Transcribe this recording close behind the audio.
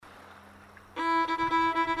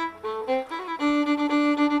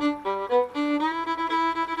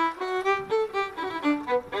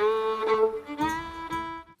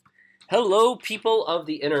Hello, people of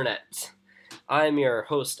the internet. I'm your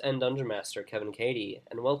host and Dungeon Master, Kevin Cady,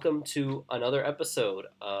 and welcome to another episode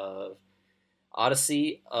of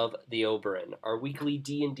Odyssey of the Oberon, our weekly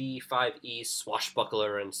D&D 5e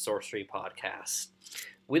swashbuckler and sorcery podcast.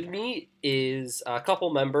 With me is a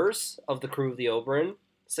couple members of the crew of the Oberon.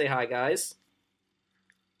 Say hi, guys.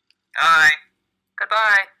 Hi.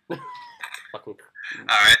 Goodbye. Fucking.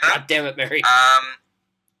 Alright then. God damn it, Mary.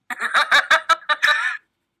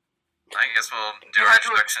 I guess we'll do You our had to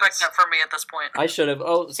introductions. expect that from me at this point. I should have.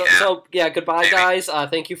 Goodbye, Maybe. guys.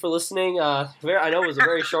 Thank you for listening. I know it was a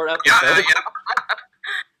very short episode. Yeah,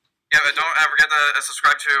 but don't forget to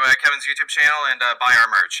subscribe to Kevin's YouTube channel and buy our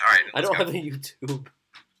merch. Alright, I don't have a YouTube.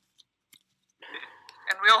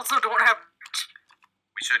 And we also don't have...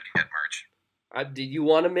 We should get merch. Do you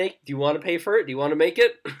want to pay for it? Do you want to make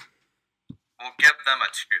it? We'll give them a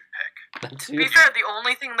toothpick. To be fair, the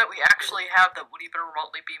only thing that we actually have that would even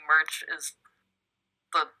remotely be merch is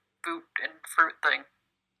the boot and fruit thing.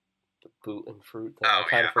 The boot and fruit thing. Oh, I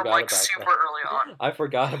kind of From, forgot about super that. early on. I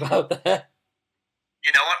forgot about that.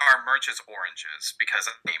 You know what? Our merch is oranges because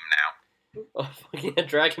of the name now. Oh, yeah,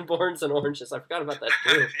 Dragonborns and oranges. I forgot about that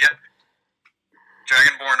too. Yep.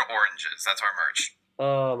 Dragonborn oranges. That's our merch.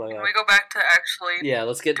 Oh my Can god. we go back to actually Yeah,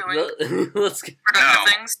 let's get. doing- Let's get. productive No.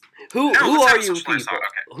 things? Who No, are let's have you a social people? life talk,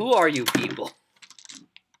 okay. Who are you people?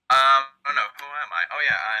 Oh no, who am I? Oh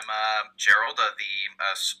yeah, I'm Gerald, the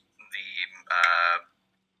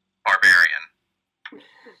barbarian.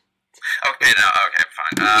 Okay,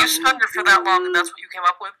 fine. You stuttered for that long and that's what you came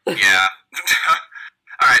up with? Yeah.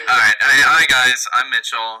 Alright. Hi guys, I'm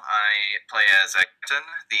Mitchell. I play as Ekton,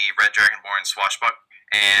 the Red Dragonborn swashbuck,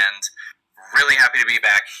 and really happy to be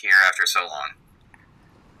back here after so long.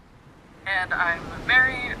 And I'm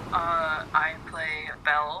Mary. I play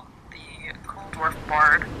Belle, the Cool Dwarf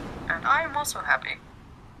Bard, and I am also happy.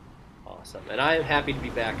 Awesome, and I am happy to be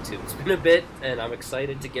back too. It's been a bit, and I'm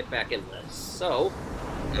excited to get back in this. So,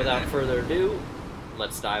 without further ado,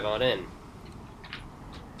 let's dive on in.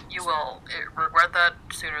 You will regret that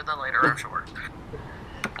sooner than later, I'm sure.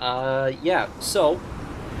 So,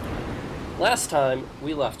 last time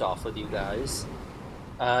we left off with you guys,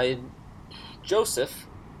 Joseph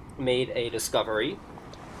made a discovery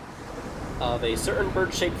of a certain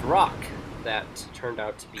bird-shaped rock that turned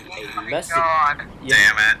out to be Oh a my god.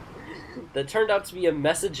 Damn it. That turned out to be a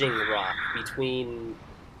messaging rock between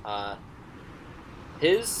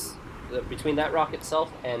between that rock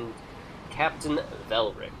itself and Captain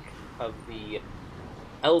Velric of the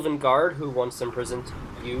Elven Guard, who once imprisoned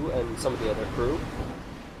you and some of the other crew.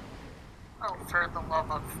 Oh, for the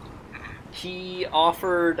love of... He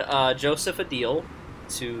offered Joseph a deal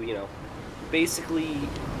to, basically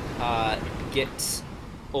get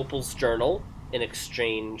Opal's journal in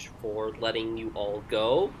exchange for letting you all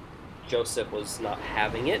go. Joseph was not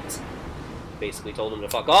having it. Basically told him to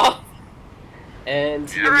fuck off.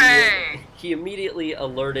 And he immediately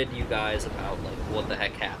alerted you guys about what the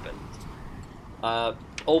heck happened.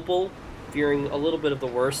 Opal, fearing a little bit of the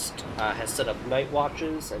worst, has set up night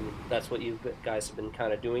watches, and that's what you guys have been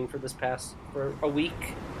kind of doing for a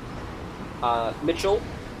week. Mitchell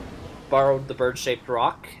borrowed the bird-shaped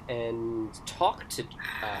rock and talked to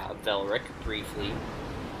Velric briefly,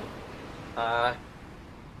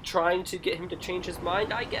 trying to get him to change his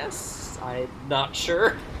mind, I guess. I'm not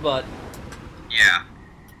sure, but... Yeah.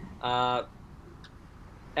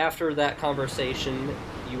 After that conversation,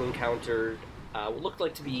 you encountered what looked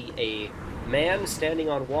like to be a man standing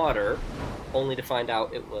on water, only to find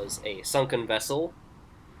out it was a sunken vessel,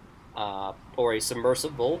 or a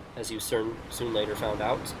submersible, as you soon later found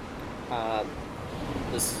out.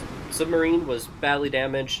 This submarine was badly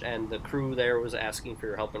damaged, and the crew there was asking for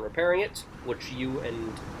your help in repairing it, which you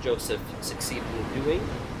and Joseph succeeded in doing.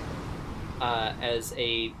 As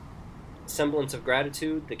a semblance of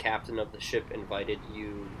gratitude, the captain of the ship invited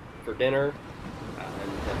you for dinner,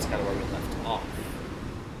 and that's kind of where we left off.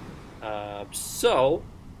 So,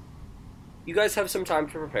 you guys have some time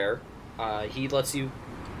to prepare. He lets you,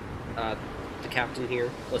 the captain here,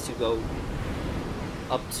 lets you go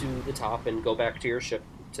up to the top and go back to your ship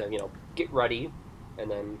to, get ready,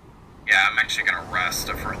 and then... Yeah, I'm actually gonna rest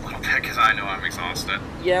for a little bit because I know I'm exhausted.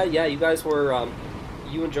 Yeah, you guys were,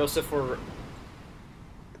 you and Joseph were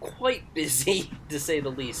quite busy, to say the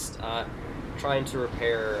least, trying to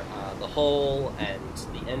repair the hull and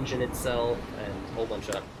the engine itself and a whole bunch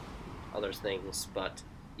of other things, but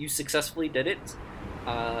you successfully did it.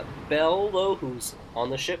 Belle, though, who's on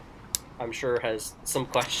the ship, I'm sure has some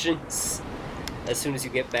questions as soon as you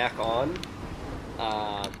get back on.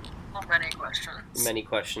 Many questions. Many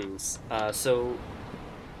questions. So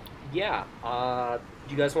yeah,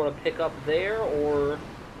 do you guys want to pick up there, or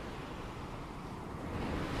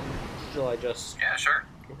shall I just... Yeah, sure.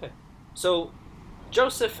 Okay. So,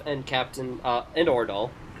 Joseph and Captain, and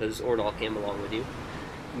Ordal, because Ordal came along with you,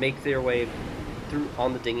 make their way through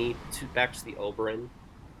on the dinghy back to the Oberon,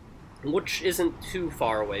 which isn't too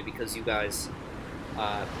far away because you guys,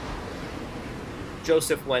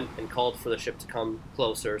 Joseph went and called for the ship to come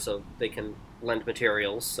closer so they can lend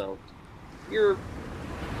materials, so you're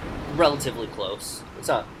relatively close. It's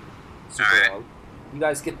not super long. You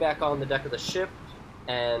guys get back on the deck of the ship,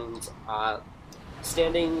 and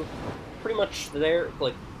standing pretty much there,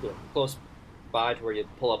 like, close by to where you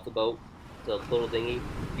pull up the boat, the little dinghy,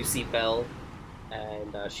 you see Belle,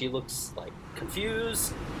 and she looks like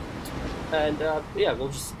confused, and go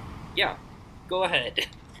ahead.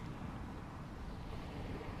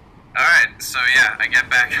 Alright, so yeah, I get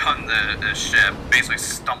back on the ship, basically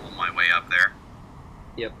stumble my way up there.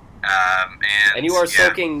 Yep. And you are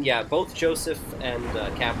soaking, both Joseph and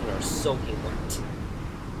Captain are soaking wet.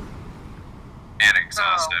 And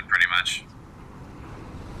exhausted, pretty much.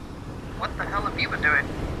 What the hell have you been doing?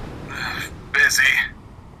 Busy.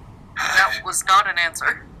 That was not an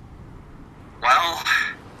answer. Well,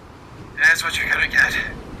 that's what you're gonna get.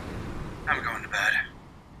 I'm going to bed.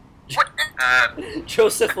 What?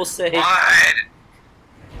 Joseph will say, What?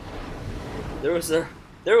 there was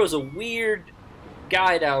a weird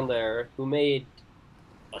guy down there who made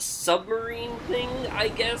a submarine thing, I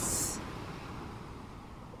guess.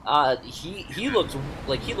 He looked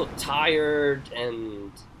tired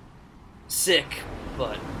and sick,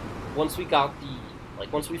 but once we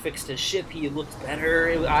fixed his ship, he looked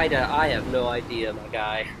better. I have no idea, my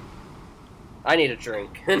guy. I need a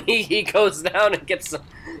drink. And he goes down and gets a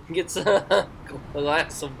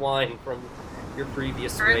glass of wine from your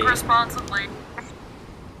previous Drink raid. responsibly.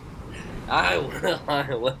 I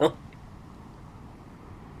will.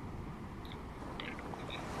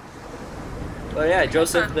 But yeah,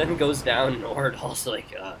 Joseph then goes down, and Ordal's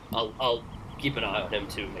like, I'll keep an eye on him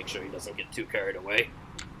too, make sure he doesn't get too carried away.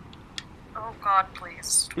 Oh God,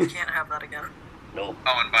 please. We can't have that again. No.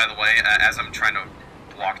 Oh, and by the way, as I'm trying to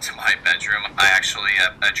walk to my bedroom, I actually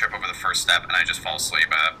I trip over the first step and I just fall asleep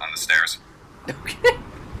on the stairs. Okay.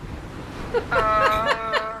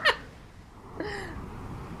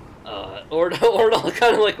 Ordal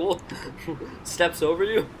kind of like steps over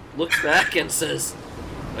you, looks back, and says,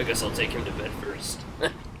 I guess I'll take him to bed first.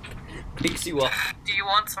 Picks you up. Do you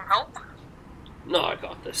want some help? No, I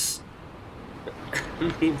got this.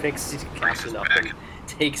 He picks Captain up and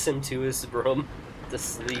takes him to his room to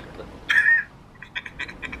sleep.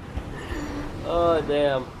 Oh,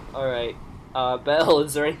 damn. Alright. Belle,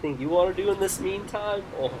 is there anything you want to do in this meantime,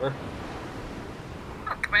 or...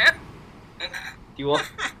 Oh, come here. Do you want...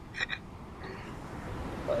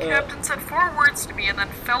 Captain said 4 words to me and then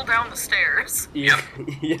fell down the stairs. Yeah.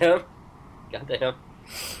 Yeah. Goddamn.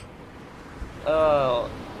 Oh.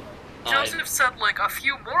 Joseph said like a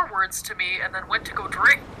few more words to me and then went to go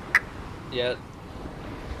drink. Yeah.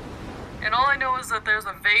 And all I know is that I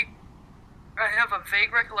have a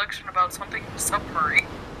vague recollection about something submarine.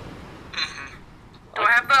 Do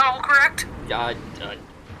I have that all correct? Yeah,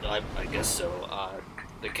 I guess so.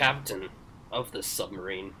 The captain of this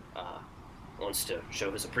submarine wants to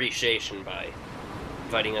show his appreciation by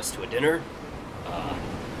inviting us to a dinner.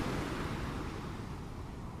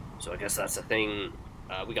 So I guess that's a thing.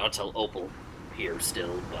 We gotta tell Opal here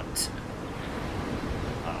still, but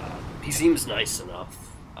he seems nice enough.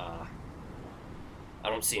 I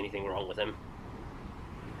don't see anything wrong with him.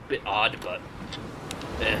 Bit odd, but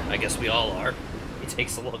I guess we all are. He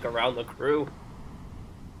takes a look around the crew.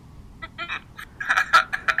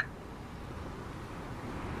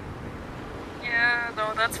 Yeah,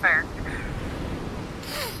 no, that's fair.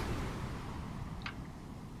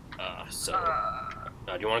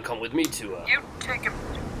 Do you want to come with me to, You take him...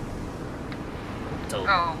 tell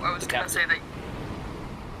I was the gonna captain? say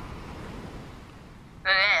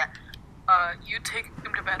that... you take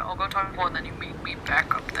him to bed, I'll go talk to him, and then you meet me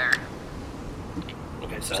back up there.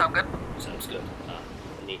 Okay, Sound good? Sounds good.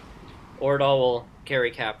 Ordal will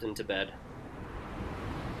carry Captain to bed.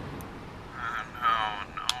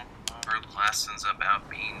 No more lessons about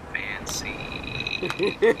being fancy.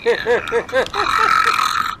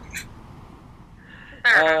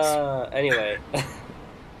 There it is. Anyway.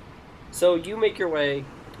 So you make your way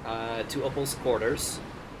to Opal's quarters.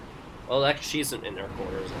 Well, actually, she isn't in her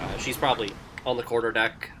quarters. She's probably on the quarter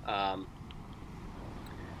deck,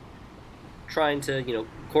 trying to,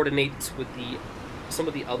 coordinate with some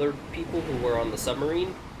of the other people who were on the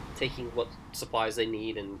submarine, taking what supplies they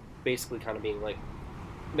need, and basically kind of being like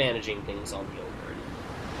managing things on the Oberon.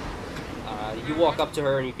 You walk up to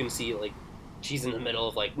her and you can see, like, she's in the middle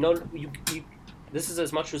of, like, no, you this is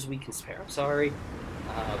as much as we can spare. I'm sorry.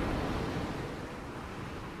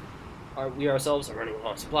 We ourselves are running low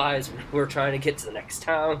on supplies. We're trying to get to the next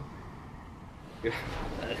town.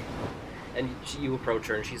 And you approach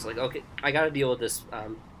her and she's like, okay, I gotta deal with this.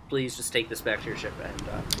 Please just take this back to your ship and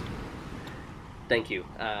thank you.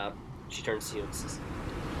 She turns to you and says,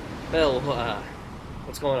 Bill,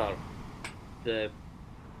 what's going on? The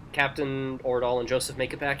Captain, Ordal, and Joseph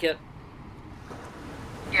make it back yet?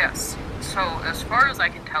 Yes. So, as far as I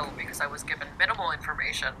can tell, because I was given minimal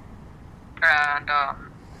information, and,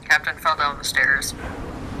 Captain fell down the stairs.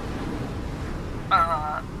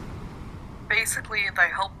 Basically, they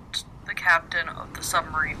helped the captain of the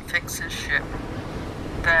submarine fix his ship.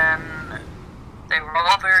 Then, they were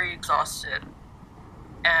all very exhausted,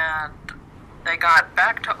 and they got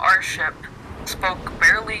back to our ship, spoke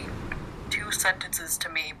barely 2 sentences to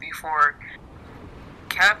me before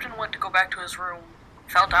Captain went to go back to his room,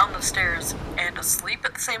 fell down the stairs, and asleep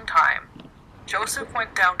at the same time. Joseph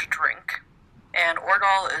went down to drink, and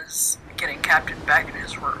Ordal is getting Captain back in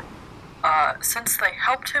his room. Since they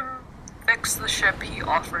helped him fix the ship, he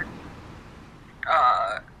offered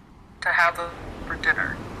to have them for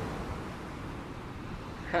dinner.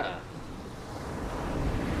 Huh.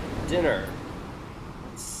 Dinner.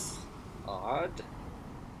 It's odd.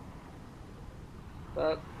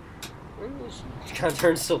 But she kind of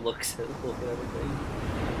turns to look at everything.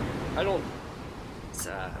 I don't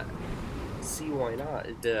see why not.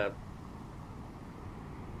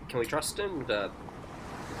 Can we trust him?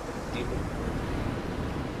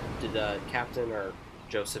 Did Captain or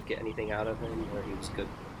Joseph get anything out of him, or he was a good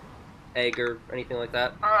egg or anything like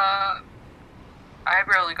that? I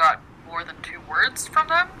barely got more than 2 words from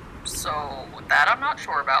them, so that I'm not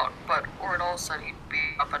sure about, but Ordal said he'd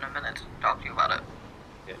be up in a minute to talk to you about it.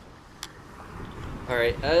 Okay.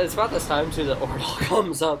 Alright, it's about this time too that Ordal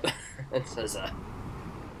comes up and says,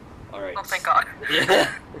 alright. Oh, thank God.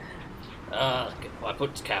 Yeah. I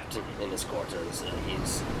put Captain in his quarters.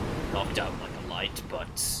 He's knocked out like a light,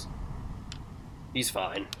 but he's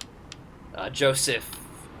fine. Joseph,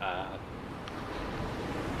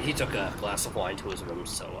 he took a glass of wine to his room,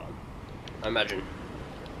 so I imagine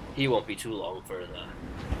he won't be too long for the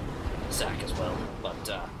sack as well. But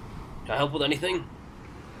can I help with anything?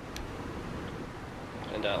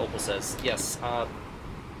 And Opal says, yes,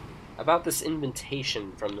 about this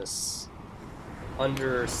invitation from this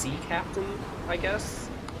undersea captain, I guess?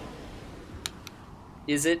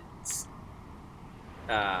 Is it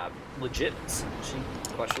legit? She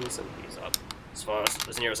questions, and he's up. As far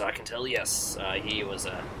as near as I can tell, yes. He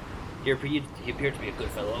appeared to be a good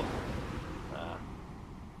fellow.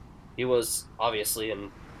 He was obviously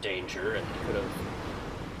in danger, and he could have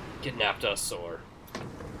kidnapped us or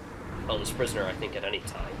held us prisoner, I think, at any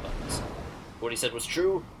time. But what he said was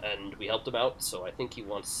true, and we helped him out, so I think he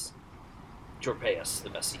wants to repay us the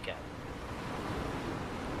best he can.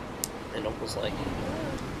 And Uncle's like,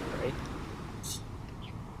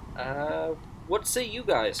 alright. What say you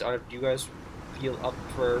guys? Do you guys feel up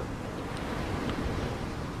for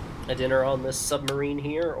a dinner on this submarine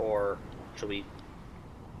here, or should we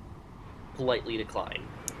politely decline?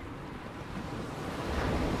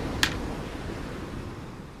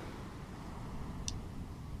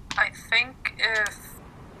 I think if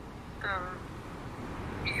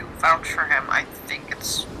you vouch for him, I think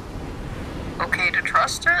it's okay to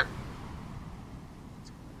trust it.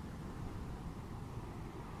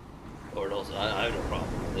 Ordals, I have no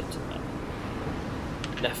problem with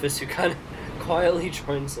it. Nephis, who kind of quietly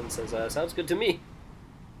joins and says, sounds good to me.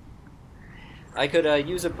 I could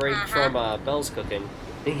use a break from Belle's cooking.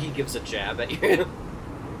 I think he gives a jab at you.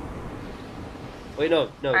 Wait, no.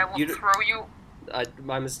 I will throw you.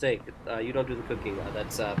 My mistake. You don't do the cooking.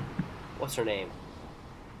 That's, what's her name?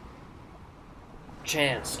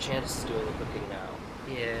 Chance. Chance is doing the cooking now.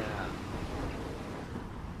 Yeah.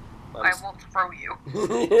 I will throw you.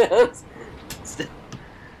 Yes.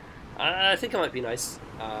 I think it might be nice.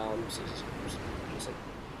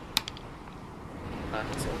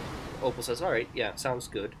 So Opal says, alright, yeah, sounds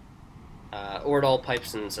good. Ordal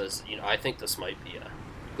pipes in and says, I think this might be a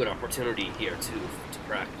good opportunity here to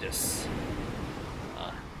practice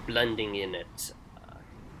blending in at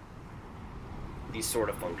these sort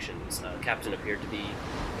of functions. Captain appeared to be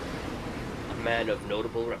a man of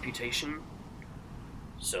notable reputation,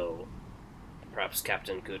 so perhaps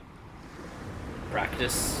Captain could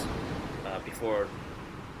practice before...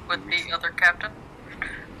 With the other captain?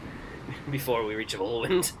 Before we reach a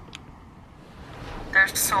whirlwind.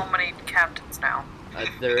 There's so many captains now.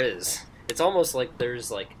 There is. It's almost like there's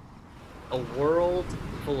like a world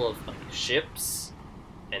full of like ships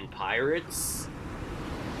and pirates.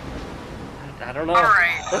 I don't know.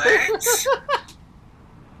 Alright.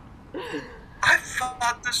 I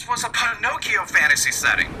thought this was a Pinocchio fantasy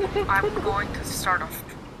setting. I'm going to start a...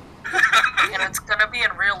 and it's gonna be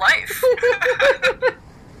in real life.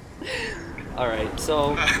 Alright,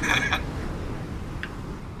 so...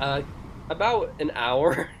 about an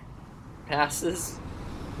hour passes.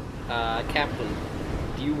 Captain,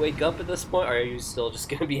 do you wake up at this point, or are you still just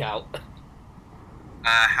gonna be out?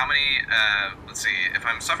 How many, let's see, if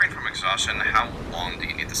I'm suffering from exhaustion, how long do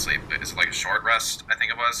you need to sleep? Is it like a short rest, I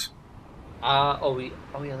think it was? Oh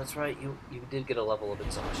yeah, that's right, you did get a level of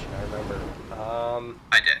exhaustion, I remember.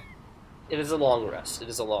 I did. It is a long rest, Yeah,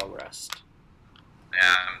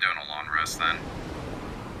 I'm doing a long rest then.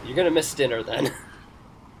 You're gonna miss dinner then.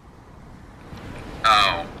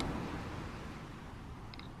 Oh.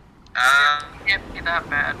 It can't be that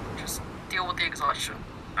bad. Just deal with the exhaustion.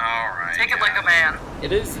 Alright. Take it like a man.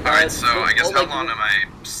 It is. Alright, so I guess how like, long am I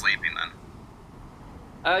sleeping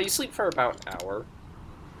then? You sleep for about an hour.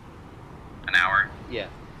 An hour? Yeah.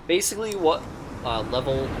 Basically, what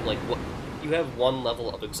level, like, what you have one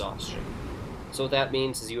level of exhaustion. So what that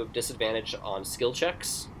means is you have disadvantage on skill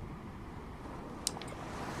checks.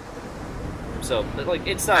 So, like,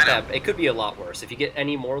 it's not that. It could be a lot worse. If you get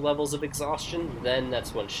any more levels of exhaustion, then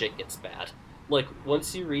that's when shit gets bad. Like,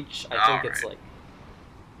 once you reach, I think it's like,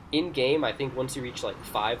 in game, I think once you reach like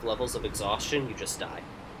 5 levels of exhaustion, you just die.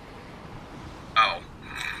 Oh.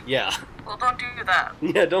 Yeah. Well, don't do that.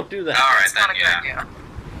 Yeah, don't do that. Alright It's then, not a good idea.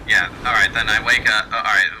 Yeah, alright, then I wake up.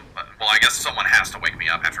 Alright, well, I guess someone has to wake me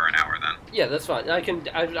up after an hour then. Yeah, that's fine. I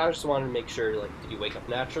just wanted to make sure, like, did you wake up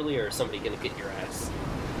naturally, or is somebody gonna get your ass?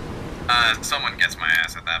 Someone gets my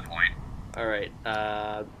ass at that point. Alright,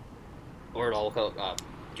 or I'll call,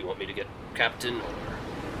 do you want me to get Captain, or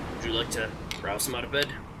would you like to rouse him out of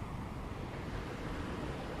bed?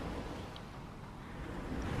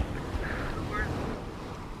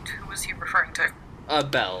 Who was he referring to?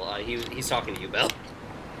 Belle. He's talking to you, Belle.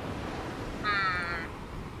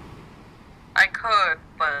 I could,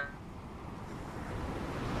 but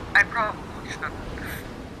I probably shouldn't.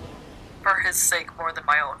 For his sake more than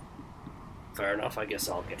my own. Fair enough, I guess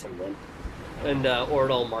I'll get him then. And,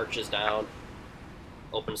 Ordal marches down,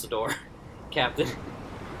 opens the door. Captain,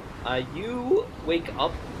 you wake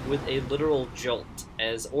up with a literal jolt,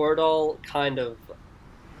 as Ordal kind of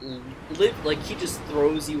he just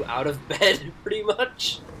throws you out of bed, pretty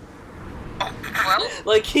much. Well,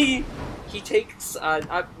 Like, he takes, I'm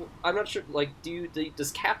not sure, like,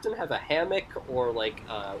 does Captain have a hammock, or, like,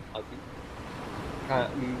 a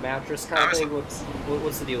mattress kind of thing?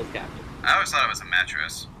 What's the deal with Captain? I always thought it was a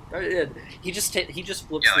mattress. He just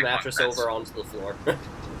flips Yeah, the like mattress bunk beds. over onto the floor.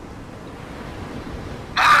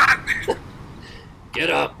 Ah! Get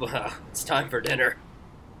up! It's time for dinner.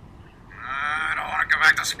 I don't want to go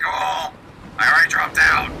back to school. I already dropped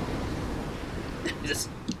out. Just,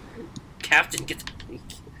 Captain, get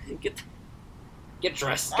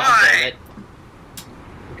dressed. Why? Goddammit.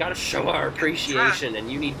 We gotta show our appreciation,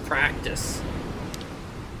 and you need practice.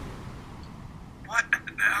 What?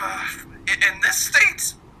 In this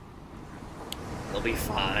state? They'll be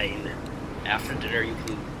fine. After dinner, you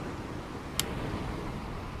can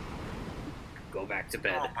go back to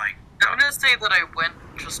bed. Oh my I'm god. gonna say that I went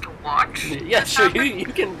just to watch. Yeah, this sure. happen, You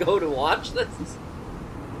can go to watch this. It's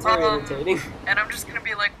very entertaining. And I'm just gonna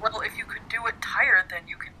be like, well, if you could do it tired, then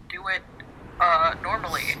you can do it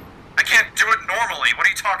normally. I can't do it normally. What are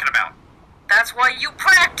you talking about? That's why you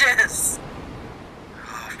practice.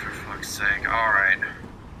 Oh, for fuck's sake. Alright.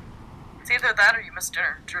 It's either that or you miss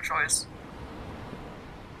dinner. It's your choice.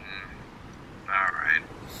 Alright.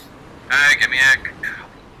 Alright, give me a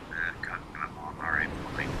couple. Alright,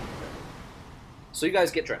 fine. So you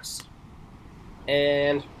guys get dressed,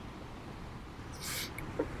 and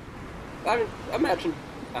I imagine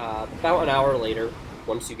about an hour later,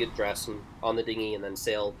 once you get dressed and on the dinghy and then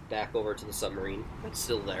sail back over to the submarine, it's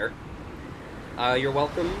still there. You're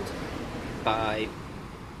welcomed by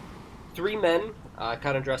 3 men,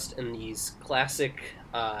 kind of dressed in these classic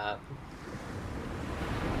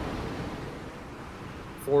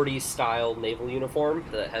 40s style naval uniform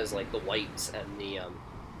that has like the whites and the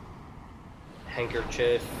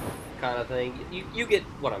handkerchief kind of thing. You get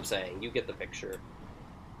what I'm saying. You get the picture.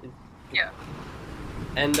 Yeah.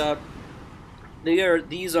 And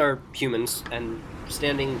these are humans, and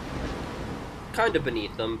standing kind of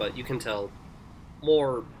beneath them, but you can tell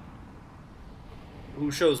more.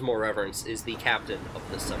 Who shows more reverence is the captain of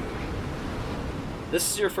the submarine. This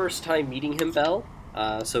is your first time meeting him, Belle.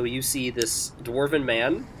 So you see this dwarven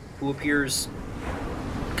man who appears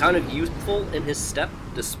kind of youthful in his step,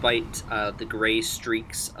 despite the gray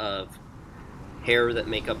streaks of hair that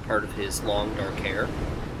make up part of his long, dark hair,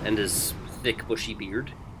 and his thick, bushy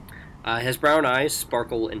beard. His brown eyes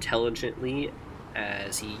sparkle intelligently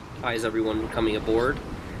as he eyes everyone coming aboard,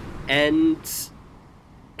 and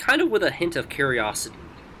kind of with a hint of curiosity,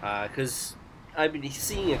 because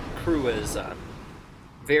seeing a crew as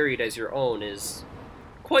varied as your own is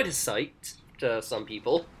quite a sight to some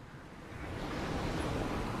people.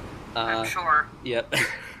 I'm sure. Yep.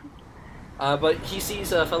 But he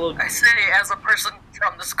sees a fellow... I say, as a person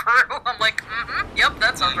from this crew, I'm like, yep,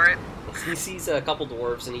 that sounds right. He sees a couple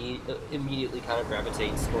dwarves, and he immediately kind of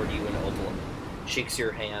gravitates toward you and Opal, shakes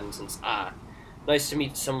your hands, and says, nice to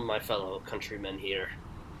meet some of my fellow countrymen here.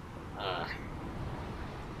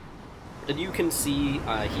 And you can see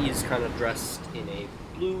he is kind of dressed in a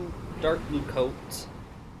dark blue coat,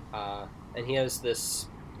 and he has this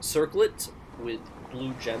circlet with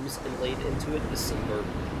blue gems inlaid into it, the silver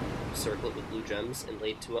circlet with blue gems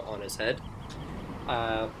inlaid to it on his head.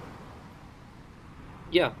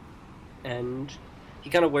 Yeah, and he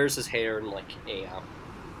kind of wears his hair in like a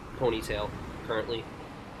ponytail currently.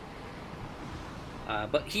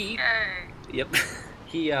 But he... Yay. Yep.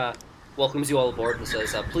 He welcomes you all aboard and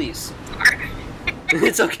says, please.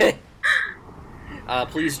 It's okay.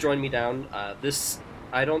 Please join me down. I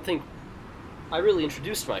don't think I really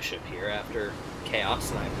introduced my ship here after chaos,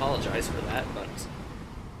 and I apologize for that, but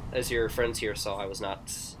as your friends here saw, I was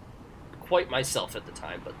not quite myself at the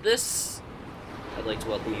time. But I'd like to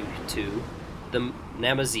welcome you to the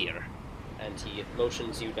Namazier. And he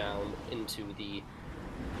motions you down into the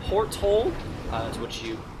porthole, to which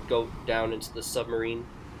you go down into the submarine.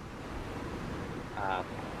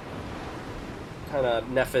 Kind of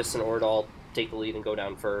Nephis and Ordal take the lead and go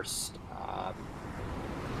down first.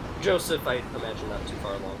 Joseph, I imagine, not too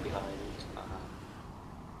far along behind.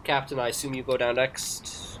 Captain, I assume you go down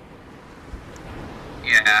next?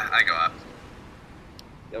 Yeah, I go up.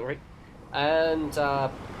 All right. And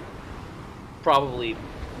probably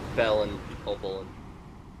Belle and Opal and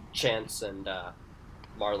Chance and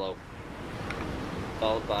Marlowe,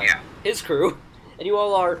 followed by his crew. And you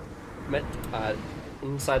all are met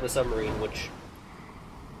inside the submarine, which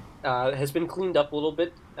has been cleaned up a little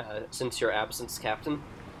bit since your absence, Captain.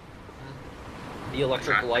 The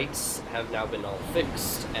electric lights have now been all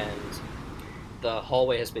fixed, and the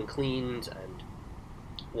hallway has been cleaned, and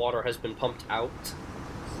water has been pumped out.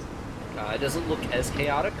 It doesn't look as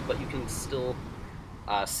chaotic, but you can still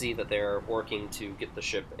see that they're working to get the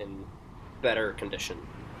ship in better condition.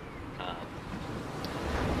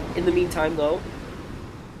 In the meantime, though,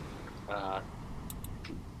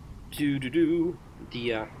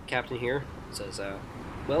 the captain here says,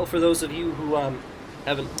 well, for those of you who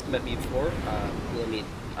haven't met me before, let me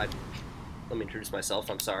introduce myself.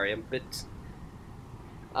 I'm sorry, I'm a bit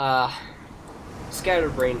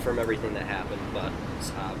scatterbrained from everything that happened, but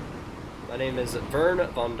my name is Verne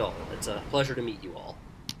Vondall. It's a pleasure to meet you all.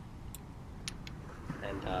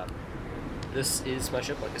 And this is my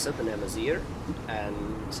ship, like I said, the Namazier,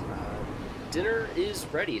 and dinner is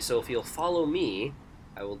ready, so if you'll follow me,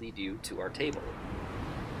 I will lead you to our table.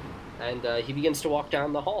 And he begins to walk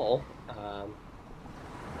down the hall,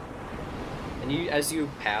 and as you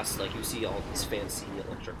pass, like, you see all these fancy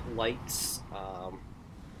electric lights,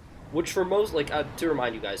 which for most, like, to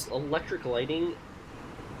remind you guys, electric lighting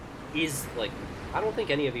is, like, I don't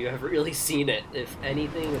think any of you have really seen it. If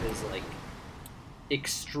anything, it is, like,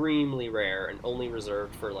 extremely rare and only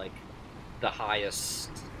reserved for, like, the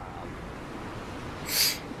highest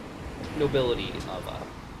nobility of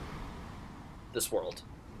this world.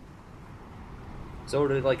 So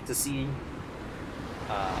to like to see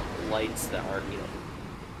lights that aren't,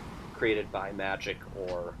 created by magic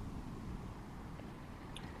or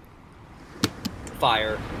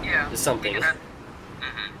fire is something.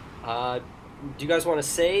 Do you guys want to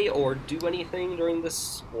say or do anything during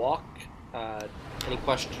this walk? Any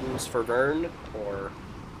questions for Verne, or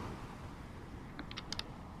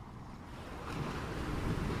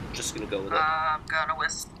just gonna go with it? I'm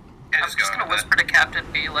just gonna whisper to Captain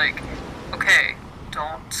B, like, okay,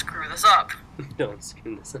 don't screw this up. Don't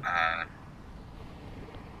screw this up.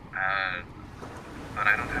 But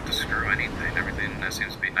I don't have to screw anything. Everything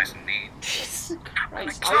seems to be nice and neat. Jesus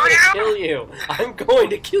Christ, I'm gonna kill you! I'm going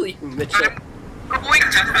to kill you, Mitchell! I'm going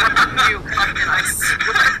to murder you, Captain, I swear.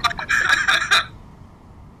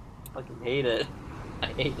 I fucking hate it. I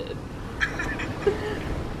hate it.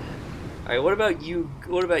 Alright, what about you,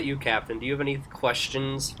 Captain? Do you have any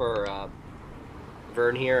questions for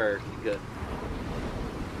Verne here, or are you good?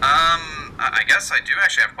 I guess I do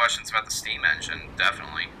actually have questions about the steam engine,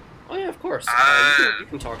 definitely. Oh yeah, of course. You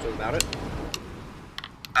can talk to him about it.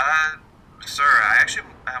 Sir, I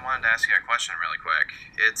wanted to ask you a question really quick.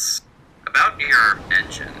 It's about your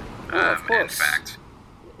engine. Oh, of course. In fact.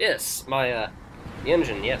 Yes, my the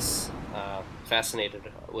engine. Yes. Fascinated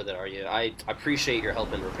with it, are you? I appreciate your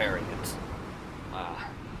help in repairing it.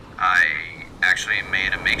 I actually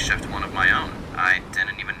made a makeshift one of my own. I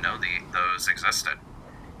didn't even know those existed.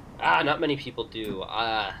 Not many people do.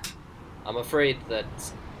 I'm afraid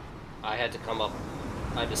that I had to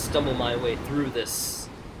stumble my way through this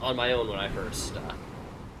on my own when I first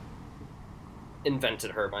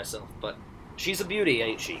invented her myself. But she's a beauty,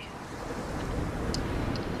 ain't she?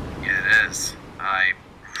 Yeah, it is. I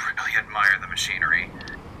really admire the machinery.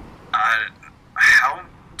 How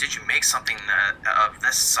did you make something of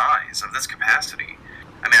this size, of this capacity?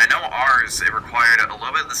 I mean, I know ours, it required a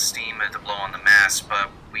little bit of the steam to blow on the mast, but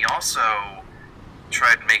we also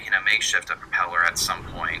tried making a makeshift propeller at some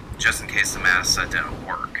point, just in case the mast didn't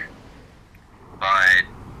work. But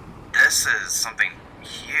this is something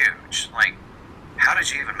huge. Like, how did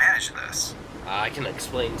you even manage this? I can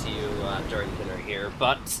explain to you during dinner here,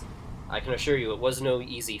 but I can assure you it was no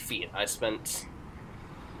easy feat. I spent,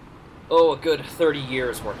 a good 30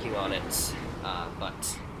 years working on it,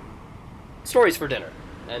 but stories for dinner.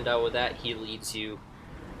 And with that, he leads you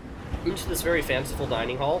into this very fanciful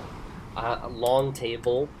dining hall. A long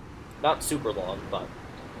table, not super long, but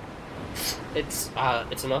it's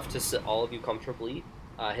enough to sit all of you comfortably.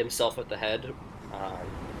 Himself at the head,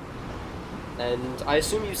 and I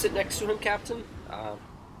assume you sit next to him, Captain.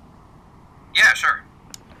 Yeah, sure.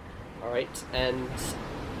 All right, and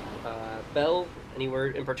Belle, anywhere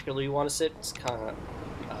in particular you want to sit? It's kind of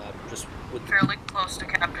just with Fairly close to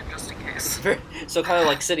Captain, just in case. so kind of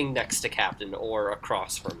like sitting next to Captain or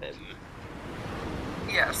across from him.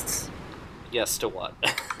 Yes. Yes to what?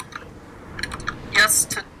 Yes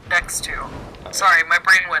to next to. Right. Sorry, my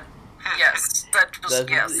brain went yes.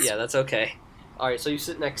 Yes. Yeah, that's okay. Alright, so you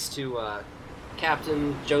sit next to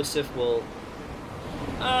Captain. Joseph will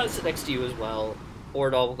sit next to you as well.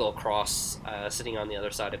 Ordal will go across, sitting on the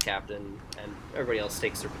other side of Captain, and everybody else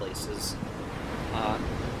takes their places.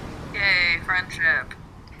 Yay, friendship.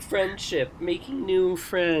 Friendship, making new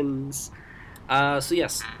friends. So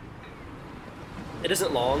yes, it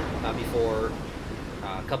isn't long before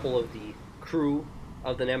a couple of the crew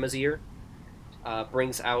of the Namazier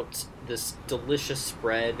brings out this delicious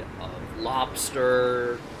spread of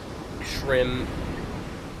lobster, shrimp,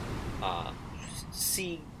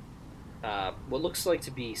 what looks like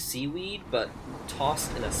to be seaweed, but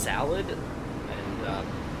tossed in a salad, and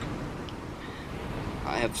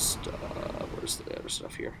I have where's the other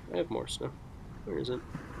stuff here? I have more stuff. Where is it?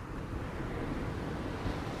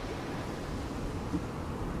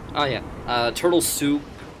 Oh yeah, turtle soup,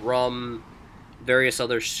 rum, various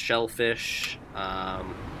other shellfish.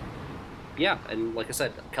 Yeah, and like I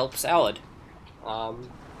said, kelp salad.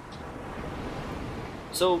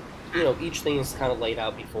 So, each thing is kind of laid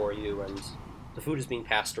out before you, and the food is being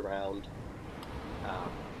passed around.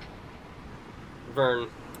 Verne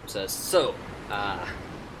says, so, I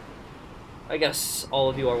guess all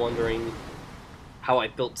of you are wondering how I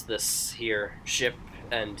built this here ship,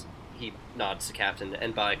 and he nods to Captain,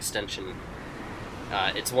 and by extension,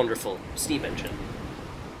 its wonderful steam engine.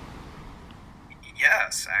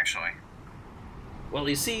 Yes, actually. Well,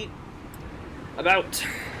 you see, about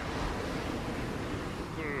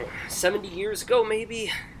 70 years ago,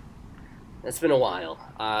 maybe? It's been a while.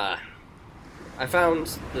 I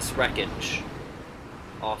found this wreckage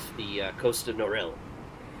off the coast of Noril.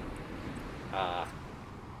 I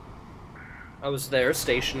was there,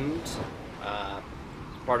 stationed,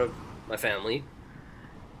 part of my family,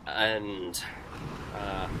 and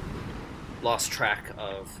lost track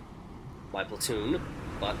of my platoon,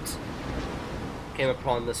 but came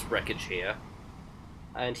upon this wreckage here,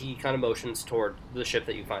 and he kind of motions toward the ship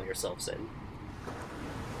that you find yourselves in.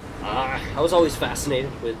 I was always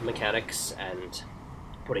fascinated with mechanics and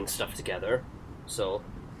putting stuff together, so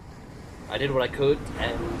I did what I could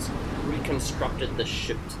and reconstructed the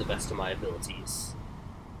ship to the best of my abilities.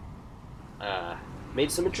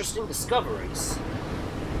 Made some interesting discoveries.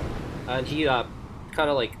 And he kind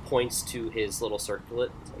of like points to his little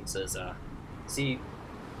circlet and says, see,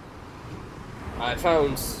 I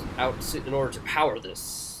found out in order to power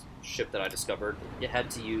this ship that I discovered, it had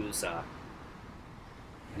to use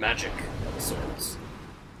magic of sorts.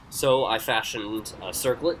 So I fashioned a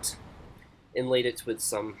circlet, inlaid it with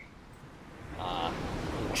some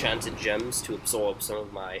enchanted gems to absorb some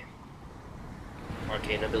of my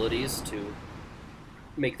arcane abilities to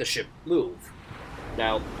make the ship move.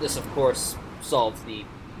 Now, this of course solves the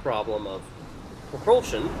problem of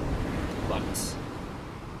propulsion, but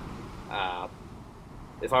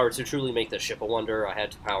if I were to truly make the ship a wonder, I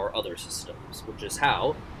had to power other systems, which is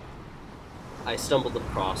how I stumbled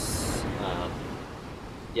across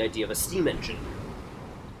the idea of a steam engine.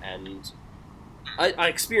 And I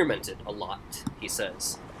experimented a lot, he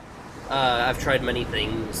says. I've tried many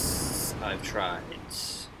things. I've tried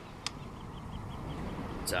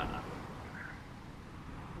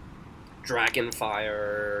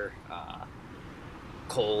dragonfire,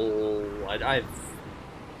 coal. I've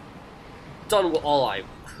done all I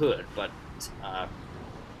could, but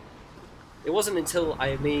it wasn't until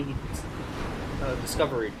I made a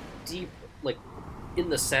discovery deep, like, in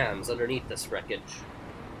the sands underneath this wreckage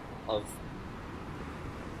of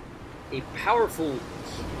a powerful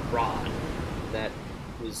rod that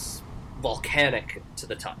was volcanic to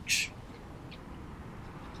the touch.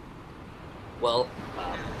 Well,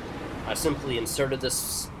 I simply inserted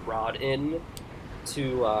this rod in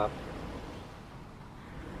to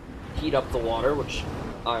heat up the water, which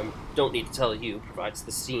I don't need to tell you provides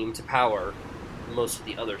the steam to power most of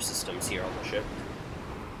the other systems here on the ship.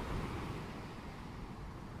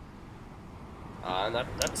 And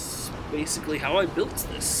that's basically how I built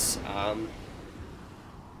this.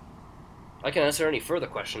 I can answer any further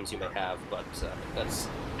questions you may have, but that's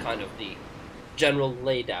kind of the general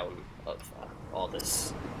laydown of all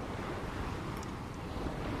this.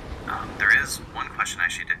 There is one question I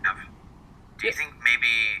should have. Do you think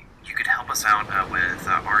maybe you could help us out with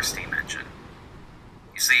our steam engine?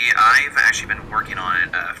 You see, I've actually been working on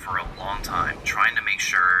it for a long time, trying to make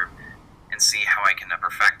sure and see how I can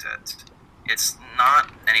perfect it. It's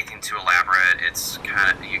not anything too elaborate. It's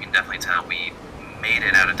kind of, you can definitely tell we made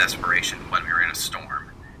it out of desperation when we were in a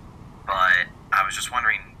storm. But I was just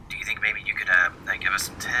wondering, do you think maybe you could give us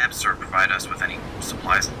some tips or provide us with any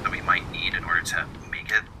supplies that we might need in order to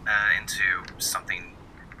make it into something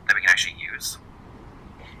that we can actually use?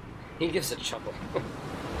 He gives a chuckle.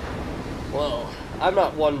 Well, I'm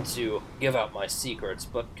not one to give out my secrets,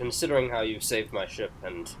 but considering how you've saved my ship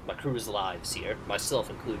and my crew's lives here, myself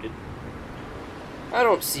included, I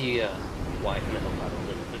don't see why I can help out a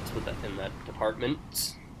little bit with that, in that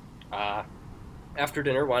department. After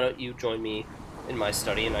dinner, why don't you join me in my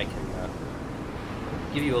study and I can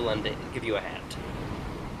give you a hand.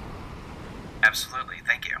 Absolutely,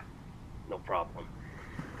 thank you. No problem.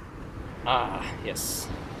 Yes.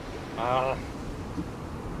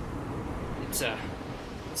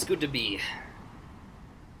 It's good to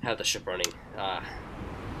have the ship running.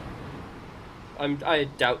 I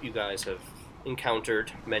doubt you guys have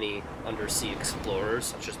encountered many undersea explorers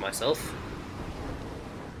such as myself.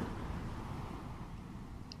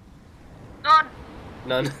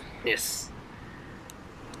 None? Yes.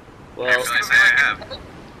 Well, Actually, I say I have.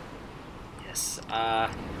 yes.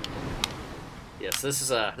 Yes. This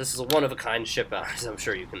is a one-of-a-kind ship, as I'm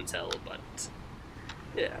sure you can tell. But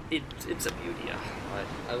yeah, it's a beauty.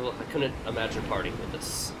 I couldn't imagine parting with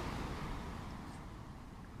this.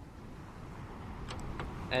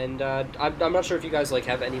 And I'm not sure if you guys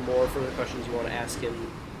have any more further questions you want to ask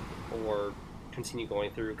him, or continue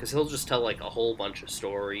going through, because he'll just tell a whole bunch of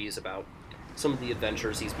stories about some of the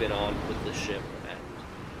adventures he's been on with the ship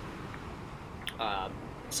and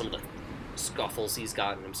some of the scuffles he's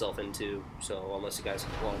gotten himself into. So unless you guys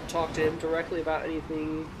want to talk to him directly about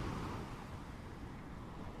anything.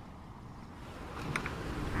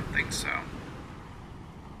 I don't think so.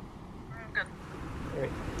 Good.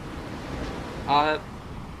 Alright.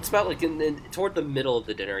 It's about toward the middle of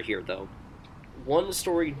the dinner here, though. One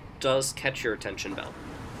story does catch your attention, Belle.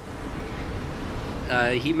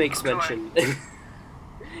 He makes mention.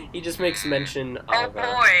 He just makes mention of. Oh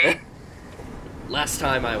boy! Last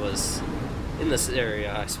time I was in this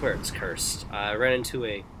area, I swear it's cursed. I ran into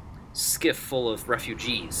a skiff full of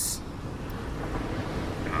refugees.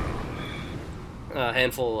 A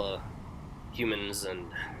handful of humans and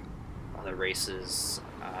other races.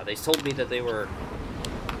 They told me that they were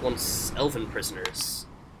once elven prisoners.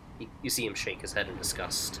 You see him shake his head in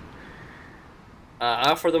disgust. I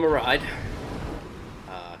offered them a ride.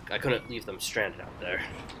 I couldn't leave them stranded out there.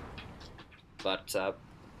 But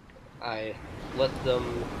I led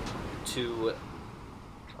them to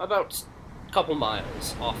about a couple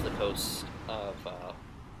miles off the coast of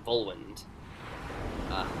Volwind.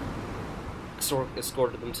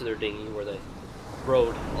 Escorted them to their dinghy where they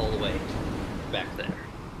rowed all the way back there.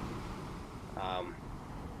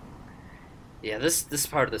 Yeah, this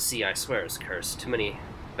part of the sea, I swear, is cursed. Too many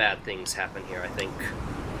bad things happen here, I think.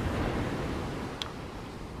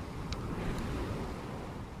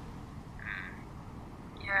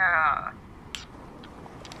 Yeah.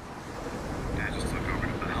 I just look over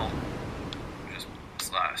to Belle. Just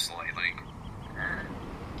slightly.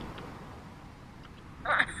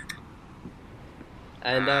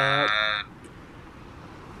 And, the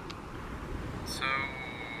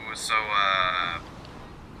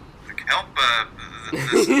kelp,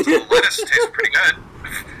 the lettuce tastes pretty good.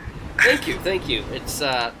 Thank you. It's,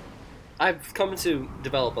 I've come to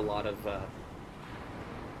develop a lot of,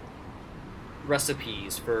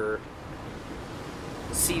 recipes for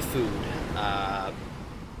seafood. I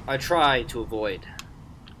try to avoid,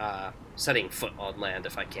 setting foot on land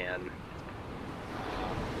if I can.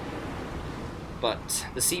 But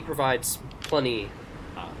the sea provides plenty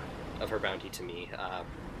of her bounty to me.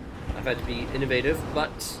 I've had to be innovative,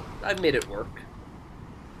 but I've made it work.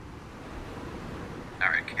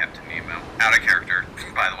 Alright, Captain Nemo. Out of character,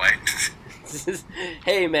 by the way.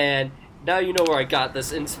 Hey man, now you know where I got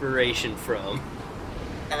this inspiration from.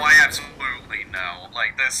 Oh, I absolutely know.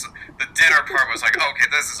 Like, the dinner part was like, okay,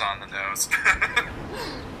 this is on the nose.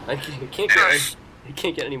 I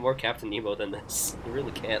can't get any more Captain Nemo than this. You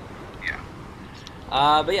really can't. Yeah.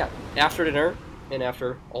 But yeah, after dinner, and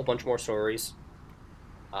after a whole bunch more stories,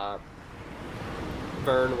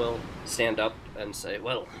 Verne will stand up and say,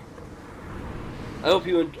 well, I hope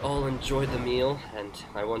you all enjoyed the meal, and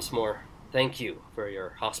I once more thank you for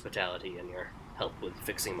your hospitality and your help with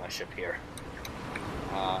fixing my ship here.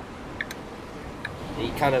 He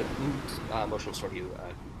kind of motions toward you.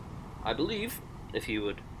 I believe, if you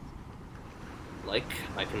would like,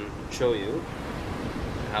 I can show you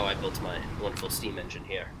how I built my wonderful steam engine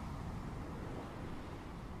here.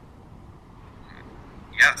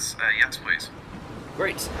 Yes, please.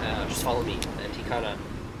 Great, just follow me. And he kind of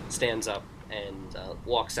stands up and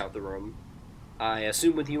walks out the room. I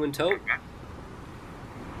assume with you in tow? Okay.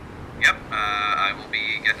 Yep, I will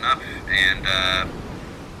be getting up, and,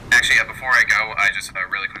 actually, before I go, I just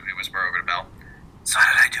really quickly whisper over to Belle. So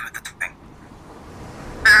how did I do with the thing?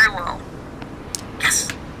 Very well. Yes!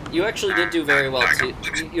 You actually did do very well, too.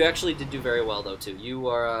 You actually did do very well, though, too. You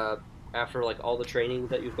are, after, like, all the training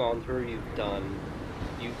that you've gone through, you've done...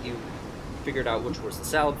 You figured out which was the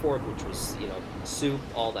salad fork, which was, you know, soup,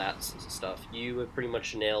 all that stuff. You have pretty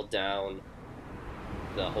much nailed down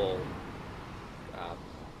the whole...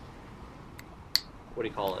 what do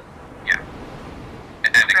you call it? Yeah.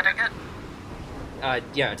 Etiquette?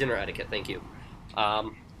 Yeah, dinner etiquette, thank you.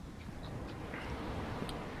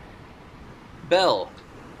 Belle,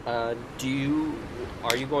 are you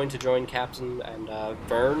going to join Captain and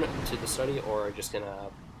Verne to the study, or are you just gonna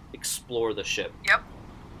explore the ship? Yep.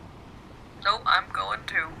 Nope, I'm going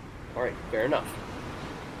to. Alright, fair enough.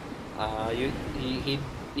 He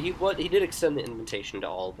did extend the invitation to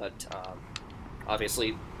all, but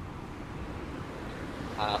obviously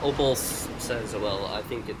Opal says, well, I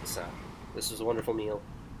think this was a wonderful meal.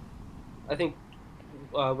 I think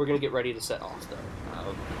we're going to get ready to set off, though.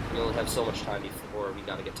 We only have so much time before we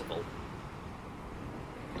got to get to Volt.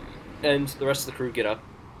 And the rest of the crew get up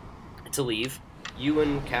to leave. You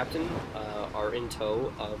and Captain are in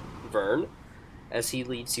tow of Verne as he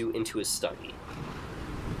leads you into his study,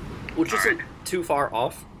 which isn't too far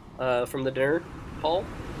off from the dinner hall,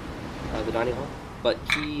 the dining hall. But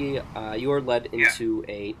you are led into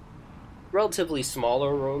a relatively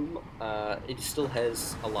smaller room. It still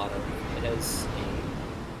has it has a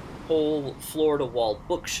whole floor-to-wall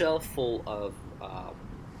bookshelf full of a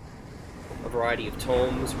variety of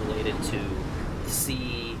tomes related to the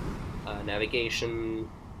sea, navigation,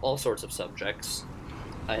 all sorts of subjects,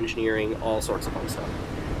 engineering, all sorts of fun stuff.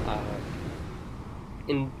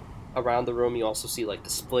 Around the room, you also see like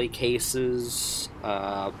display cases.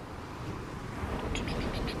 A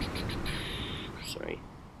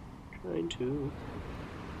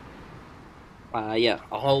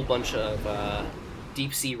whole bunch of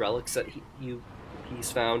deep sea relics that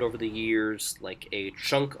he's found over the years, like a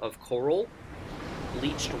chunk of coral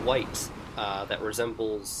bleached white that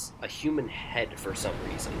resembles a human head for some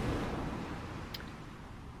reason.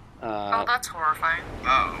 Oh, that's horrifying.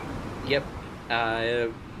 Oh. Yep.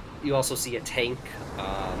 You also see a tank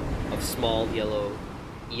of small yellow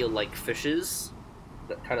eel-like fishes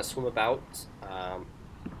that kind of swim about.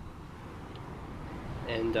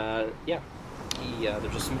 There's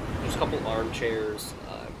a couple armchairs.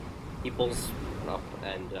 He pulls one up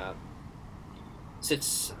and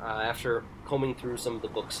sits after combing through some of the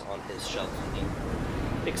books on his shelf. He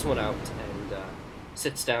picks one out and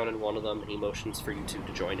sits down in one of them, and he motions for you two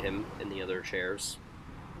to join him in the other chairs.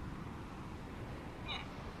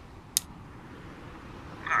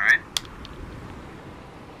 Alright.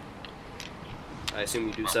 I assume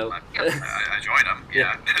you do so. I join him,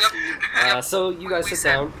 yeah. So you guys sit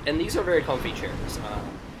down, and these are very comfy chairs.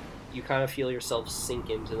 You kind of feel yourself sink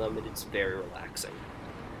into them, and it's very relaxing.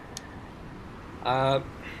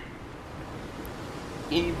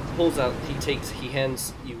 He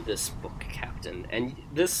hands you this book, Captain, and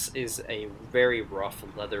this is a very rough,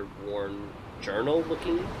 leather-worn,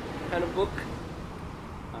 journal-looking kind of book.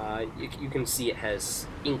 You can see it has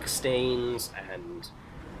ink stains, and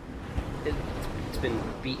it's been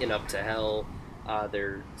beaten up to hell.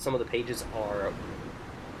 Some of the pages are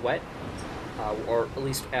wet, or at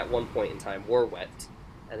least at one point in time were wet,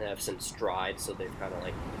 and have since dried, so they've kind of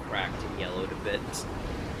like cracked and yellowed a bit.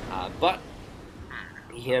 But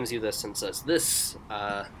he hands you this and says, "This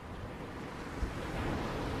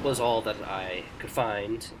was all that I could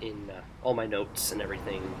find in all my notes and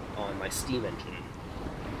everything on my steam engine.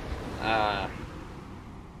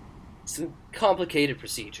 Some complicated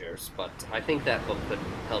procedures, but I think that book could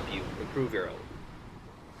help you improve your own."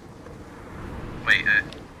 Wait,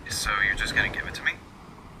 so you're just gonna give it to me?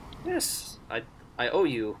 Yes, I owe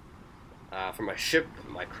you for my ship,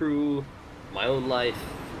 my crew, my own life.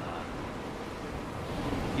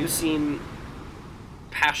 You seem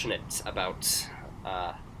passionate about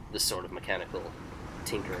this sort of mechanical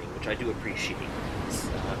tinkering, which I do appreciate.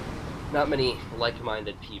 Not many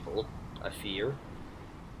like-minded people, I fear.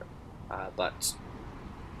 But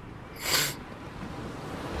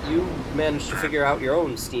you managed to figure out your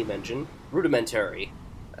own steam engine. Rudimentary,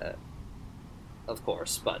 of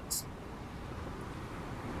course, but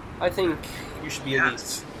I think you should be at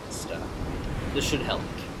least... this should help,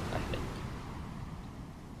 I think.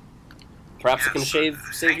 Perhaps it can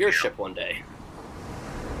save your ship one day.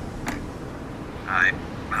 I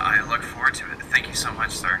look forward to it. Thank you so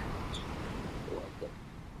much, sir. You're welcome.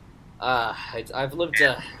 I've lived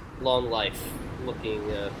a long life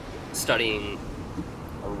studying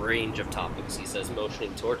a range of topics, he says,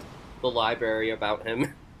 motioning toward the library about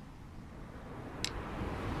him.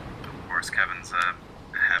 Of course, Kevin's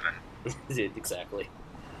heaven. Exactly.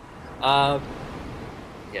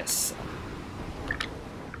 Yes.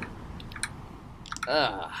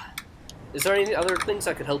 Is there any other things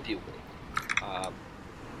I could help you with?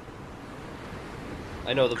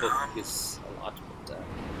 I know the book is a lot, but...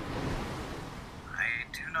 I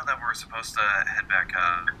do know that we're supposed to head back.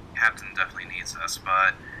 Captain definitely needs us,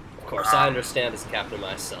 but... Of course, I understand as captain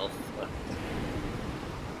myself.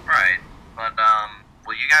 Right, but,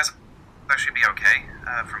 will you guys actually be okay,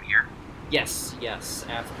 from here? Yes.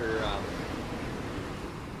 After,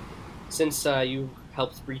 since, you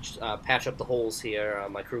helped patch up the holes here,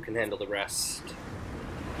 my crew can handle the rest.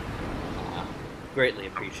 Greatly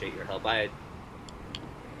appreciate your help.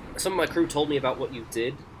 Some of my crew told me about what you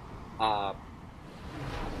did,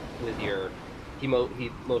 with your... He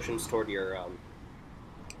motions toward your,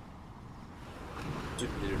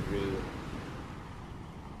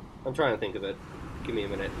 I'm trying to think of it. Give me a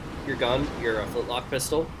minute. Your gun, your flintlock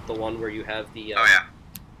pistol, the one where you have the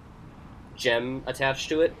gem attached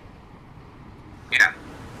to it. Yeah.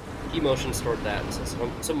 He motions toward that and says,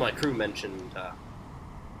 some of my crew mentioned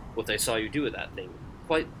what they saw you do with that thing.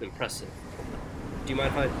 Quite impressive. Do you mind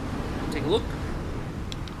if I take a look?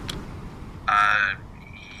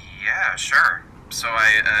 Yeah, sure. So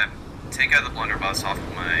I take out the blunderbuss off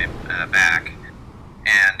of my back,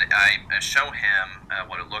 and I show him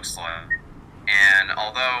what it looks like. And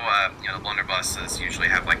although the blunderbusses usually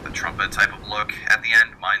have like the trumpet type of look at the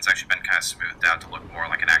end, mine's actually been kind of smoothed out to look more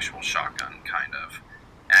like an actual shotgun, kind of.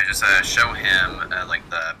 And I just show him like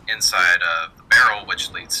the inside of the barrel,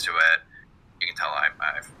 which leads to it. You can tell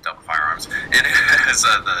I've dealt with firearms, and it has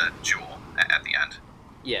the jewel at the end.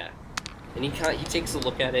 Yeah, and he takes a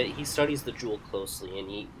look at it. He studies the jewel closely, and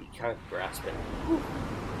he kind of grasps it,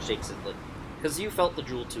 shakes it, because you felt the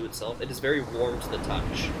jewel to itself. It is very warm to the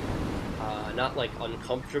touch. Not like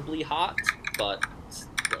uncomfortably hot, but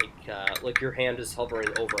like your hand is hovering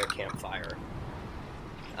over a campfire.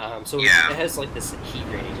 So it has like this heat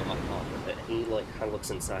rating on top of it. And he like kind of looks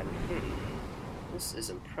inside and this is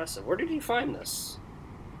impressive. Where did you find this?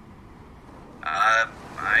 I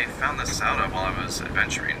found this out while I was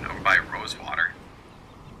adventuring over by Rosewater.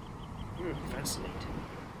 Fascinating.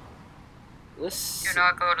 You're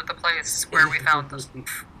not going to the place where we found this.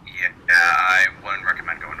 Yeah, I wouldn't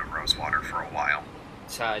recommend going to Rosewater for a while.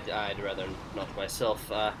 I'd rather not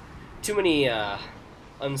myself. Too many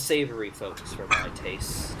unsavory folks for my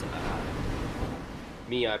taste.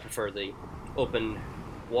 I prefer the open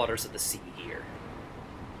waters of the sea here.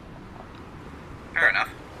 Fair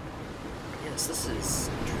enough. Yes, this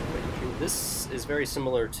is very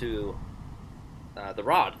similar to the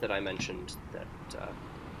rod that I mentioned that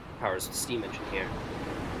powers the steam engine here.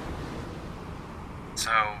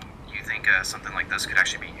 So, you think something like this could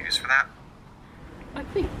actually be used for that? I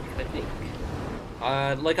think.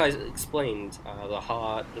 Like I explained,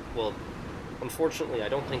 unfortunately, I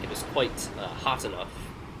don't think it is quite hot enough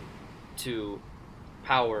to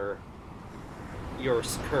power your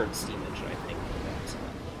current steam engine, I think.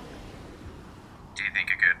 Do you think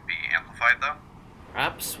it could be amplified, though?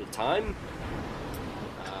 Perhaps, with time.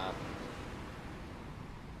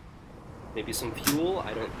 Maybe some fuel,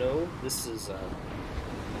 I don't know. This is,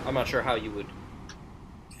 I'm not sure how you would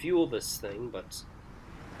fuel this thing, but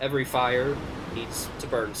every fire needs to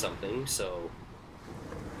burn something, so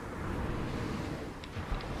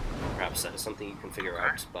perhaps that is something you can figure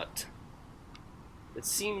out, but it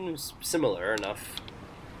seems similar enough.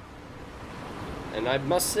 And I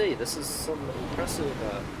must say, this is some impressive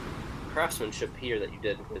craftsmanship here that you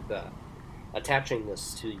did with attaching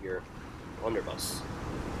this to your blunderbuss.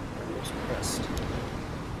 I'm most impressed.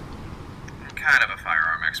 I'm kind of a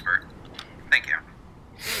firearm expert. Thank you.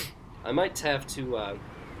 I might have to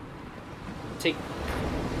take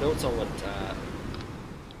notes on what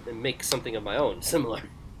and make something of my own similar.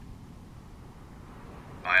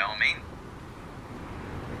 By all means.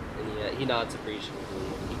 And he nods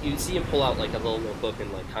appreciatively. You see him pull out like a little notebook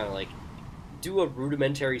and like kind of like do a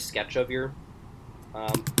rudimentary sketch of your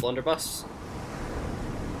blunderbuss.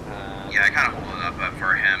 Yeah, I kind of hold it up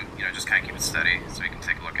for him, just kind of keep it steady so he can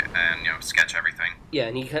take a look at and, sketch everything. Yeah,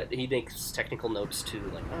 and he makes technical notes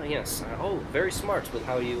too, like, oh yes, very smart with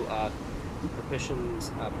how you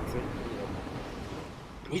proficient,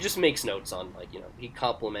 he just makes notes on, like, he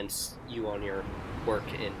compliments you on your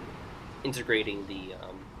work in integrating the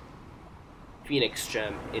Phoenix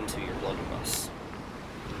gem into your blunderbuss.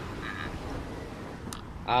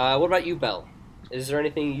 What about you, Belle? Is there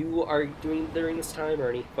anything you are doing during this time, or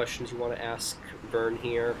any questions you want to ask Verne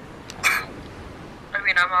here? I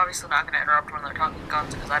mean, I'm obviously not going to interrupt when they're talking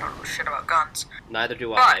guns, because I don't know shit about guns. Neither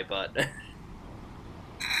do I, but...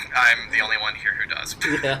 I'm the only one here who does.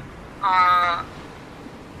 Yeah.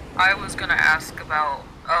 I was going to ask about,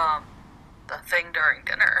 the thing during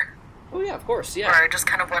dinner. Oh yeah, of course, yeah. Where I just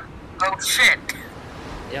kind of went, oh shit.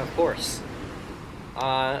 Yeah, of course.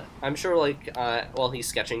 I'm sure, like, while he's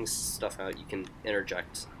sketching stuff out, you can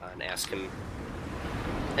interject and ask him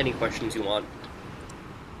any questions you want.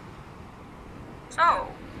 So,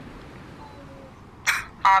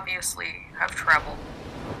 obviously have traveled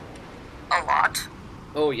a lot.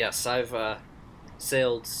 Oh yes, I've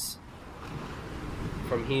sailed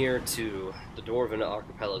from here to the Dwarven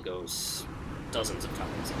archipelagos dozens of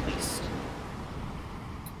times at least.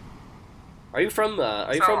 Are you from the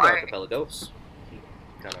archipelagos?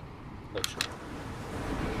 Kind of motion.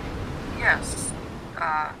 Yes.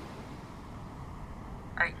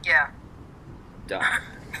 Yeah. Duh.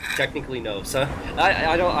 Technically no. So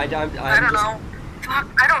I don't know. Fuck,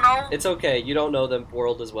 I don't know. It's okay. You don't know the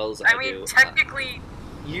world as well as I do. I mean, technically.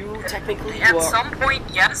 You at some point,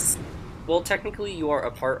 yes. Well, technically, you are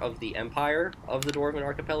a part of the empire of the Dwarven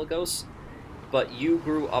archipelagos, but you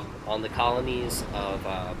grew up on the colonies of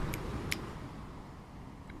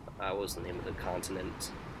what was the name of the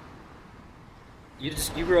continent? You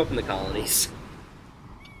grew up in the colonies.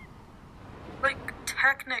 Like,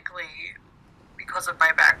 technically, because of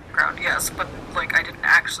my background, yes, but, like, I didn't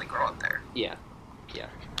actually grow up there. Yeah.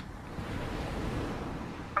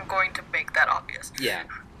 I'm going to make that obvious. Yeah.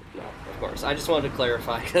 No, of course. I just wanted to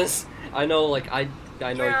clarify, because I know, like, I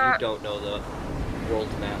know you don't know the world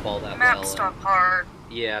map all that well. Map stuff hard.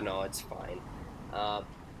 Yeah, no, it's fine.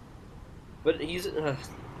 But he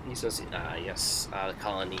says, yes, the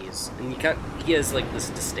colonies, and he has, like, this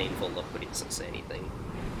disdainful look, but he doesn't say anything.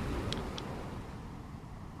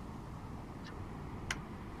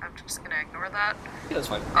 I'm just gonna ignore that. Yeah, that's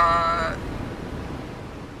fine.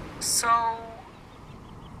 So,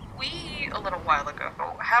 we, a little while ago,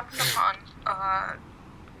 happened upon a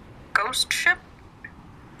ghost ship.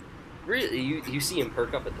 Really? You see him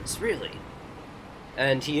perk up at this? Really?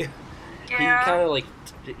 And he Yeah. kind of, like,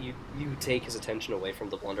 you take his attention away from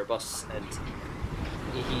the blunderbuss, and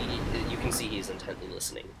you can see he's intently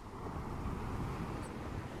listening.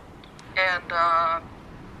 And,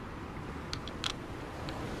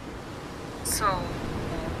 so,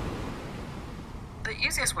 the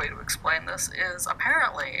easiest way to explain this is,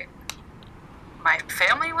 apparently, my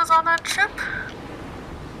family was on that ship,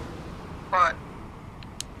 but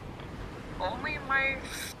only my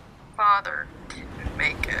father didn't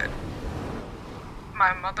make it.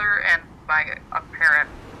 My mother and my apparent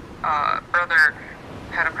brother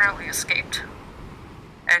had apparently escaped,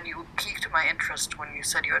 and you piqued my interest when you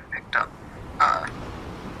said you had picked up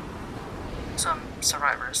some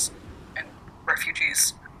survivors and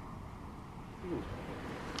refugees.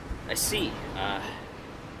 I see.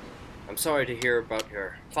 I'm sorry to hear about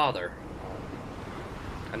your father.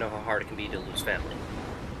 I know how hard it can be to lose family.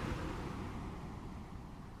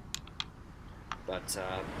 But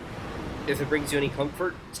if it brings you any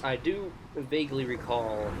comfort, I do vaguely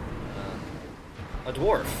recall a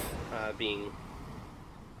dwarf being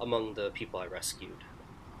among the people I rescued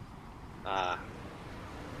that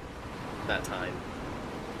time.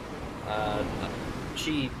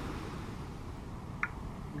 She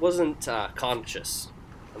wasn't conscious,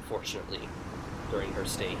 unfortunately, during her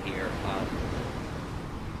stay here.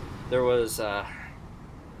 There was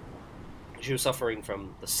she was suffering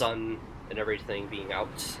from the sun and everything, being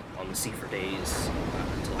out on the sea for days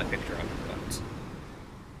until I picked her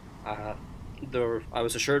up. But I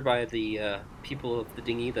was assured by the people of the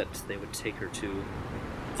dinghy that they would take her to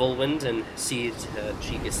Volwind and see that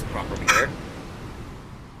she gets the proper care.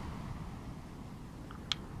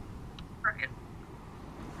 Right.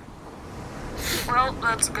 Well,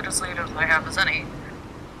 that's as good a lead as I have as any.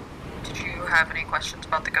 Did you have any questions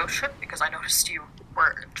about the ghost ship? Because I noticed you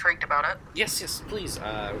were intrigued about it. Yes, please.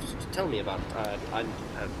 Tell me about it. I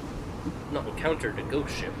have not encountered a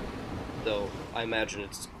ghost ship, though I imagine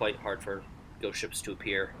it's quite hard for ghost ships to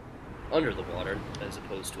appear under the water as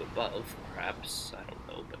opposed to above, perhaps. I don't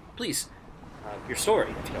know, but please, your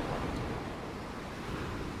story, if you don't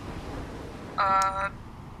mind.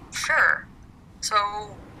 Sure. So,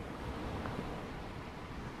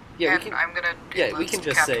 Yeah, and I'm gonna do we can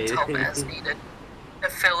just say help as needed to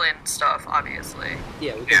fill in stuff, obviously.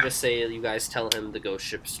 Yeah, we can just say you guys tell him the ghost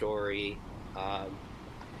ship story.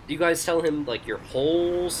 Do you guys tell him like your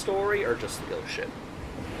whole story or just the ghost ship?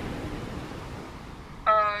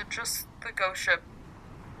 Just the ghost ship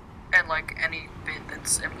and like any bit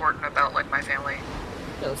that's important about like my family.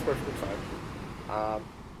 Yeah, that's perfectly fine.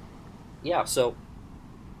 Yeah, so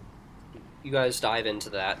you guys dive into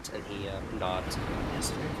that, and he nods. Yes,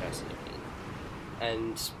 very fascinating.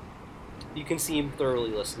 And you can see him thoroughly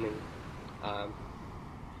listening. And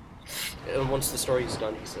once the story's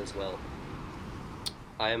done, he says, "Well,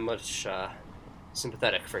 I am much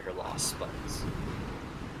sympathetic for your loss, but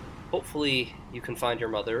hopefully you can find your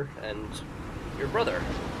mother and your brother.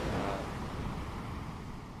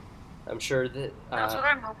 I'm sure that That's what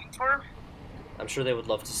I'm hoping for. I'm sure they would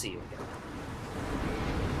love to see you again."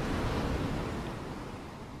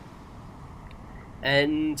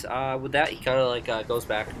 And with that, he kind of like goes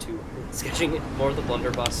back to sketching more of the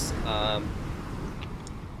blunderbuss.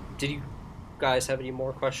 Did you guys have any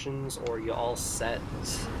more questions, or are you all set?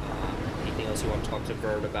 Anything else you want to talk to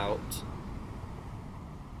Verne about?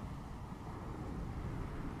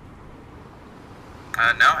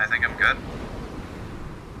 No, I think I'm good.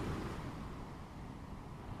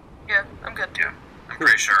 Yeah, I'm good too. I'm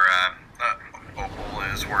pretty sure Opal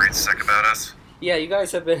is worried sick about us. Yeah, you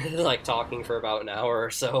guys have been like talking for about an hour or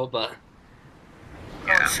so, but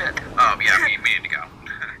Yeah. Oh shit. Oh, yeah, we need to go.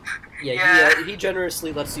 yeah, he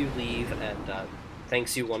generously lets you leave and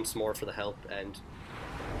thanks you once more for the help. And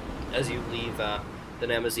as you leave the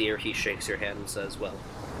Namazier, he shakes your hand and says, "Well,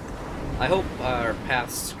 I hope our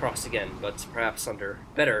paths cross again, but perhaps under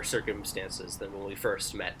better circumstances than when we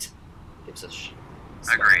first met." Gives us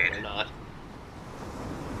Agreed. a nod.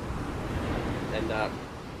 And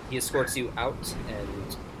he escorts you out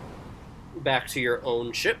and back to your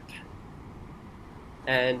own ship.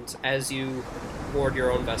 And as you board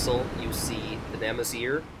your own vessel, you see the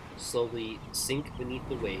Namazier slowly sink beneath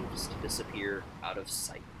the waves to disappear out of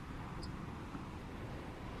sight.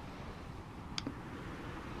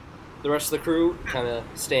 The rest of the crew kind of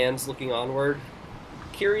stands looking onward,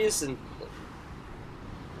 curious and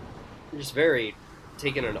just very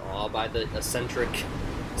taken in awe by the eccentric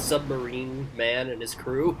submarine man and his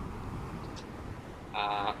crew.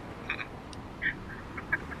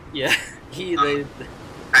 Yeah, they...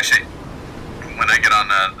 Actually, when I get on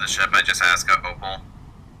the ship, I just ask Opal,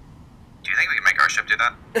 do you think we can make our ship do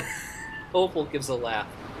that? Opal gives a laugh.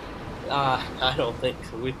 I don't think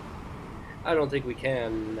we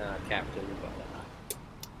can, Captain, but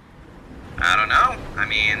I don't know. I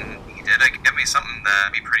mean, he did give me something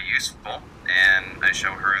that'd be pretty useful, and I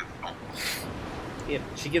show her. Oh, yeah,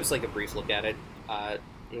 she gives like a brief look at it.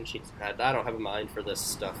 And she said, "I don't have a mind for this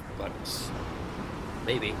stuff, but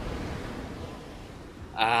maybe."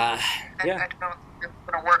 I Yeah. don't think it's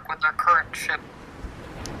gonna work with our current ship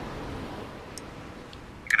you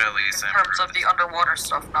could at least in terms of improve the underwater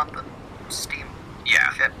stuff, not the steam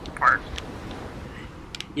Yeah. ship part.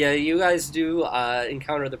 Yeah, you guys do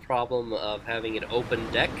encounter the problem of having an open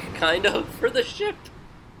deck, kind of, for the ship.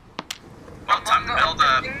 Well, time to build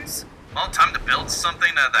time to build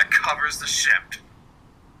something that covers the ship.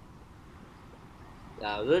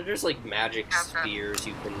 There's like magic Captain. spheres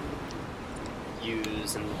you can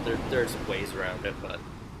use, and there's ways around it, but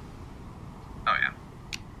Oh yeah.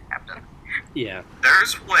 Captain. Yeah.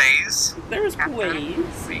 There's ways. There's Captain,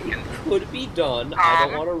 ways we it can- could be done. I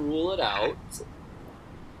don't want to rule it out.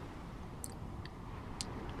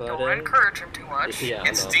 But, Don't encourage him too much. Yeah,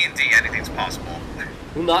 It's no. D&D, anything's possible.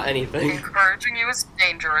 Not anything. Encouraging you is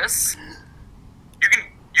dangerous.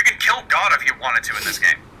 You can kill God if you wanted to in this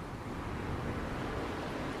game.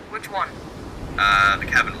 Which one? The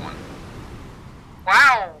Kevin one.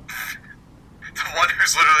 Wow. The one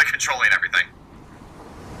who's literally controlling everything.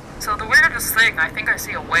 So the weirdest thing, I think I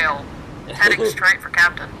see a whale heading straight for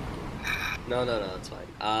Captain. No, it's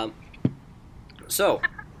fine. So,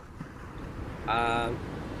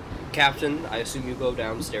 Captain, I assume you go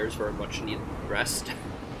downstairs for a much-needed rest.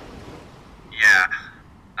 Yeah.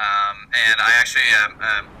 And I actually,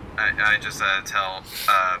 I just tell,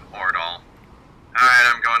 Ordal.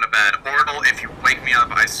 Alright, I'm going to bed. Ordal, if you wake me up,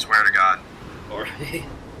 I swear to God. Alright.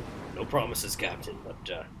 No promises, Captain, but,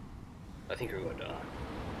 I think you're going to,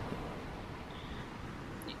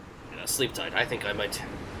 sleep tight. I think I might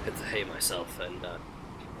hit the hay myself, and,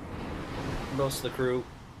 most of the crew,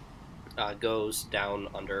 goes down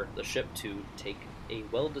under the ship to take a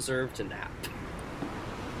well-deserved nap.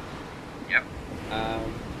 Yep.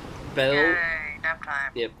 Bell... Yay, nap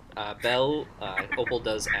time. Yep. Bell, Opal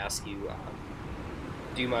does ask you,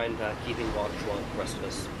 do you mind keeping watch while the rest of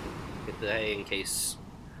us get the hay in case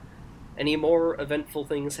any more eventful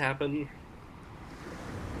things happen?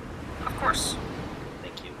 Of course.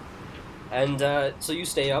 Thank you. And so you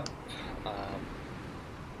stay up,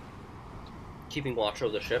 keeping watch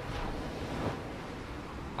over the ship.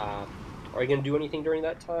 Are you going to do anything during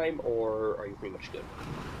that time, or are you pretty much good?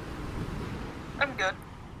 I'm good.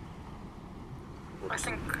 I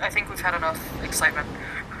think we've had enough excitement.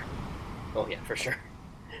 Oh yeah, for sure.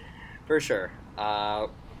 For sure.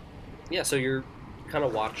 Yeah, so your kind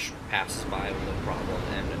of watch passes by with no problem,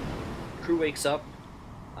 and crew wakes up.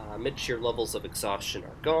 Mitch, your levels of exhaustion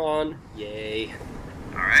are gone. Yay.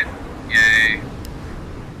 Alright. Yay.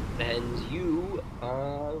 And you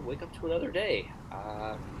wake up to another day.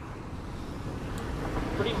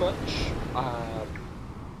 Pretty much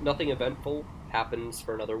nothing eventful happens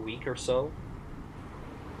for another week or so.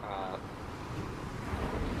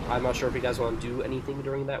 I'm not sure if you guys want to do anything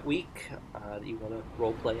during that week that you want to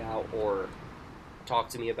role play out or talk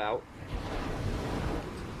to me about.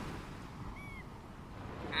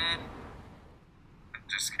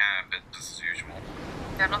 Just kind of business as usual.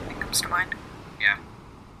 Yeah, nothing comes to mind. Yeah.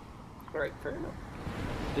 Alright, fair enough.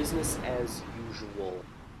 Business as usual.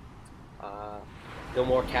 No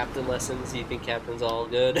more captain lessons? You think captain's all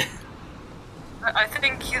good? I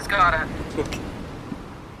think he's got it.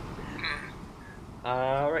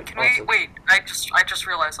 Alright, Can awesome. we wait? I just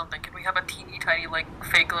realized something. Can we have a teeny tiny like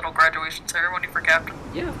fake little graduation ceremony for Captain?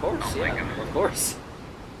 Yeah, of course, Oh my yeah, God. of course.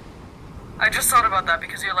 I just thought about that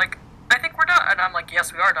because you're like, I think we're done, and I'm like,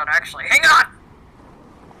 yes, we are done. Actually, hang on.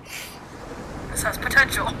 This has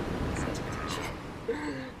potential.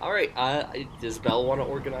 Alright, does Belle want to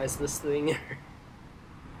organize this thing?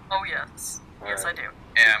 Oh yes, yes Alright. I do.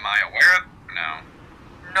 Am I aware of No.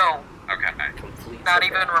 No, Okay. Complete not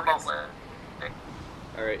even surprise. remotely.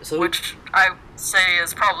 Alright, so Which I say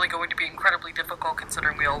is probably going to be incredibly difficult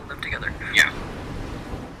considering we all live together. Yeah.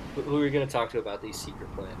 who are you going to talk to about these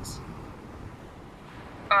secret plans?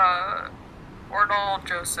 Ordal,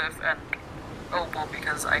 Joseph, and Opal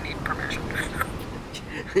because I need permission.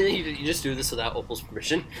 you just do this without Opal's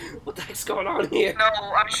permission? What the heck's going on here? No,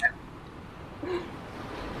 I mean,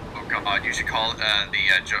 Oh God, you should call it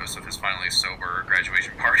the Joseph is finally sober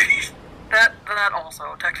graduation party. that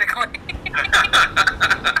also technically.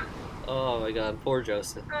 Oh my god, poor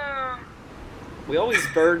Joseph. We always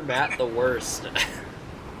burn Matt the worst.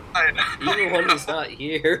 I know. Even when he's not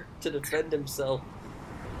here to defend himself.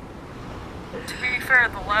 To be fair,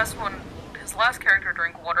 the last one, his last character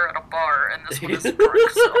drank water at a bar, and this one is drunk,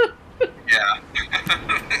 so. Yeah.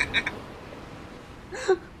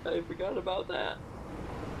 I forgot about that.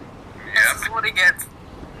 This Yep. is what he gets.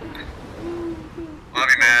 Love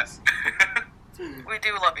you, Matt. We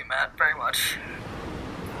do love you, Matt, very much.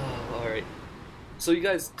 Oh, alright. So you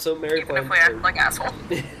guys, so Mary Even if we act like assholes.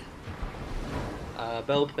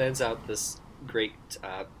 Belle plans out this great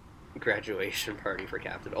graduation party for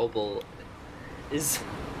Captain. Opal is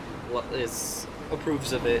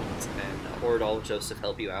approves of it, and Ordal, Joseph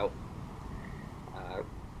help you out.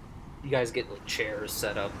 You guys get like chairs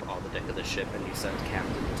set up on the deck of the ship, and you send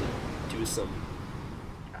Captain to do some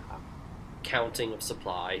counting of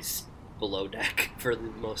supplies below deck for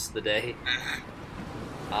most of the day.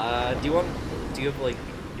 Do you want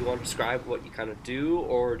to describe what you kind of do,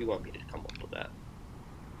 or do you want me to come up with that?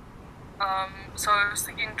 So I was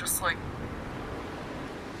thinking just like,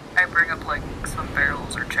 I bring up like some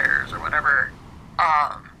barrels or chairs or whatever,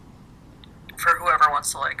 for whoever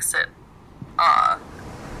wants to like sit.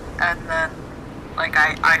 And then like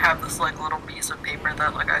I have this like little piece of paper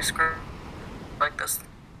that like I scribble like this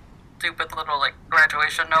stupid little like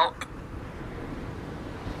graduation note.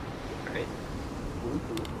 Right.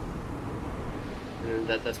 And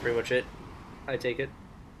that's pretty much it, I take it?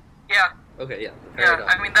 Yeah. Okay, yeah. Yeah, Enough.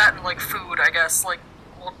 I mean that and like food, I guess. Like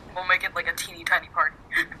we'll make it like a teeny tiny party.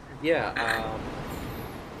 Yeah,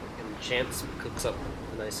 and Chance cooks up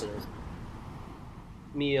a nice little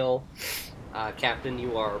meal. Captain,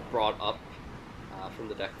 you are brought up from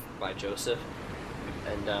the deck by Joseph,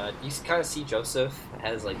 and you kind of see Joseph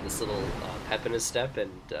has like this little pep in his step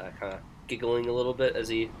and kind of giggling a little bit as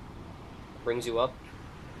he brings you up.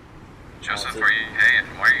 Joseph, are you hey, and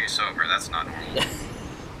why are you sober? That's not normal.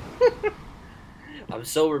 I'm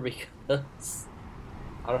sober because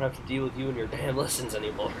I don't have to deal with you and your damn lessons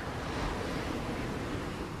anymore.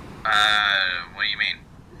 What do you mean?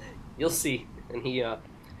 You'll see. And he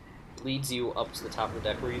leads you up to the top of the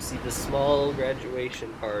deck where you see this small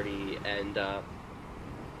graduation party. And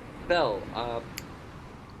Belle,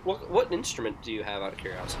 what instrument do you have out of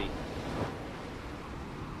curiosity?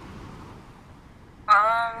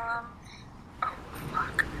 Oh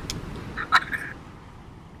fuck.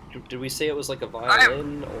 Did we say it was like a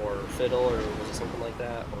violin or fiddle, or was it something like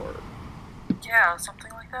that, or? Yeah,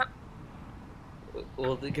 something like that.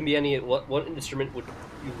 Well, it can be any. What instrument would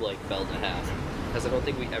you like Belle to have? Because I don't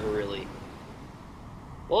think we ever really.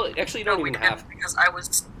 Well, actually, you don't even have. Because I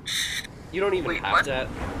was. You don't even Wait, have what? to.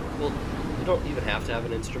 Well, you don't even have to have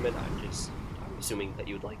an instrument. I'm assuming that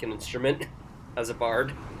you would like an instrument as a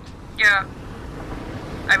bard. Yeah.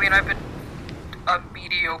 I mean, I've been a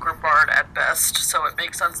mediocre bard at best, so it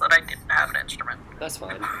makes sense that I didn't have an instrument. That's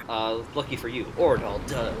fine. Lucky for you, Oberon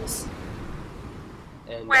does.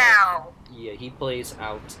 And, Wow. yeah, he plays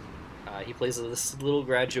out. He plays this little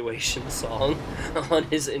graduation song on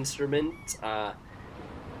his instrument,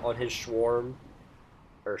 on his shwarm,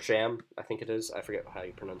 or sham, I think it is. I forget how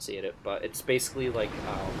you pronunciate it, but it's basically like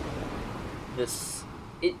this.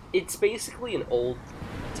 It's basically an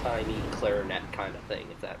old-timey clarinet kind of thing,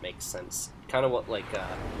 if that makes sense. Kind of what like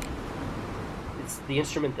it's the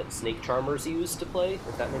instrument that snake charmers use to play,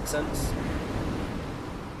 if that makes sense.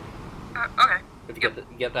 Okay. If you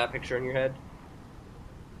get that picture in your head.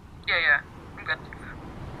 Yeah, I'm good.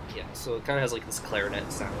 Yeah, so it kind of has like this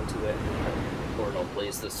clarinet sound to it. And Lordo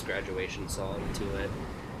plays this graduation song to it.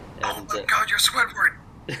 And, oh my god, you're Squidward!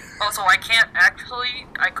 Also, I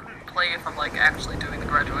couldn't play if I'm like actually doing the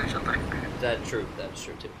graduation thing. That's true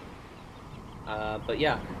too. But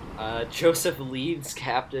yeah, Joseph leads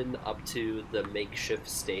Captain up to the makeshift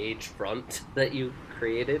stage front that you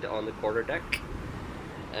created on the quarterdeck.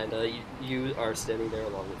 And you are standing there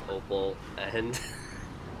along with Opal, and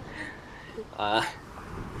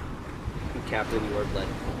Captain, you are led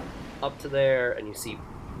up to there, and you see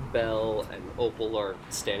Belle and Opal are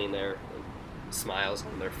standing there, and smiles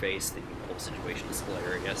on their face. The whole situation is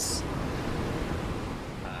hilarious.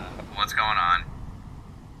 What's going on?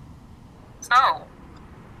 So,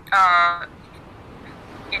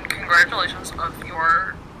 in congratulations of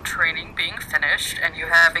your training being finished and you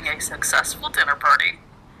having a successful dinner party,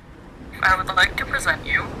 I would like to present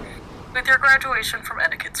you with your graduation from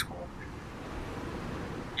etiquette school.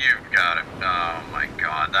 You've got it. Oh my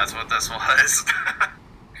god, that's what this was.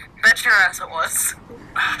 Bet your ass it was.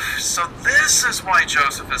 So this is why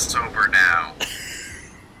Joseph is sober now.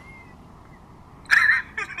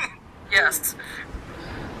 Yes.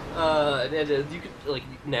 And you could, like,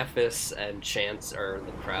 Nephis and Chance are in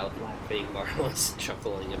the crowd laughing, Marla's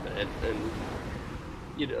chuckling a bit, and,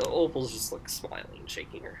 you know, Opal's just, like, smiling and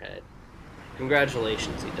shaking her head.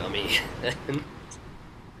 Congratulations, you dummy. And,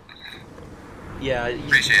 yeah.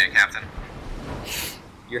 Appreciate it, Captain.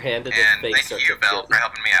 You're handed and the fake thank you, Belle, for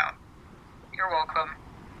helping me out. You're welcome.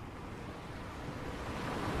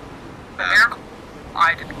 The miracle,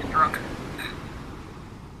 I didn't get drunk.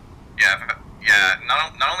 Yeah,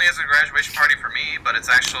 not only is it a graduation party for me, but it's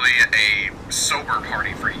actually a sober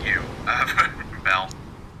party for you, Belle.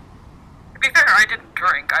 To be fair, I didn't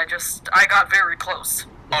drink, I got very close.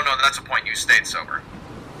 Oh no, that's the point, you stayed sober.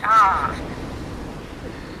 Ah.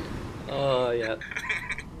 Oh, yeah.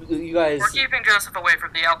 You guys... We're keeping Joseph away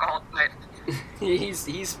from the alcohol tonight. he's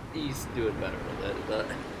doing better with it, but...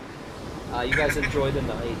 you guys enjoy the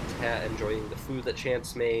night, enjoying the food that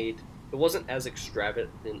Chance made. It wasn't as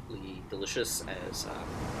extravagantly delicious as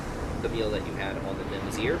the meal that you had on the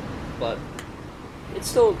Namazier, but it's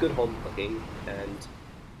still good home cooking, and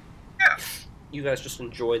yeah, you guys just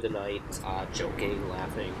enjoy the night, joking,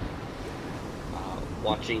 laughing.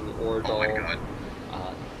 watching Oh my Ordal god.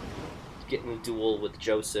 get in a duel with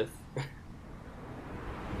Joseph.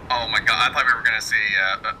 Oh my god, I thought we were gonna see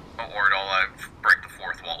Ordal break the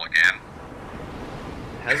fourth wall again.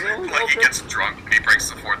 Has Ordal Like he gets drunk and he breaks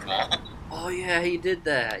the fourth wall. Oh yeah, he did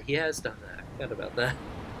that. He has done that. I forgot about that.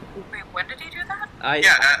 Wait, when did he do that?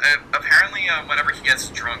 Apparently whenever he gets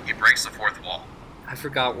drunk, he breaks the fourth wall. I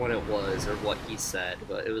forgot what it was or what he said,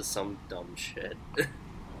 but it was some dumb shit.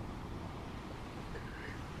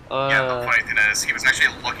 Yeah, the funny thing is, he was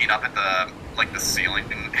actually looking up at the ceiling,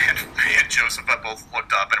 and me and Joseph both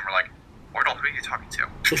looked up and were like, Ordal, who are you talking to?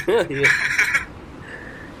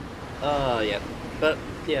 Yeah. But,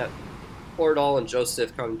 yeah, Ordal and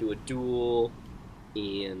Joseph come to a duel,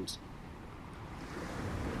 and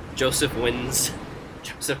Joseph wins.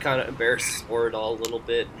 Joseph kind of embarrasses Ordal a little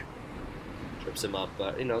bit, trips him up,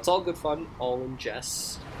 but, it's all good fun, all in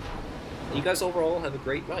jest. And you guys overall have a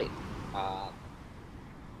great night.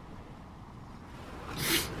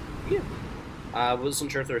 Yeah. I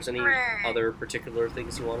wasn't sure if there's any other particular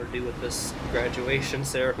things you want to do with this graduation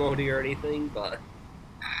ceremony or anything, but...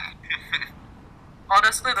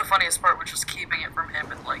 Honestly, the funniest part was just keeping it from him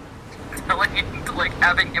and, telling him to,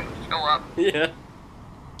 having him show up. Yeah.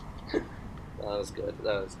 That was good.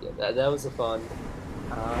 That was a fun.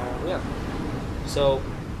 Yeah. So,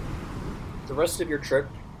 the rest of your trip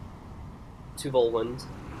to Volwind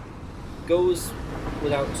goes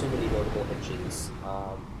without too many notable hitches.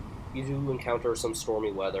 You do encounter some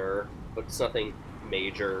stormy weather, but it's nothing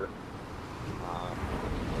major.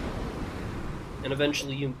 And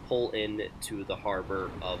eventually you pull in to the harbor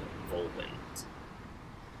of Volwind.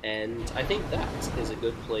 And I think that is a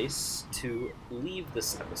good place to leave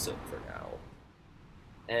this episode for now.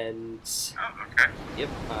 And, Oh, okay. yep,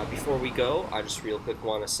 before we go, I just real quick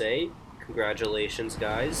want to say, congratulations,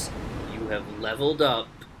 guys. You have leveled up.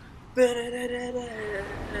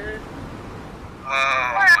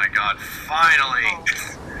 Oh my god, finally!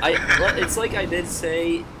 It's like I did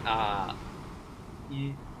say,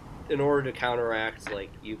 in order to counteract,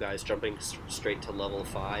 you guys jumping straight to level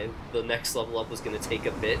 5, the next level up was going to take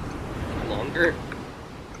a bit longer.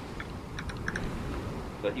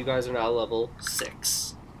 But you guys are now level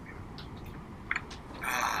 6.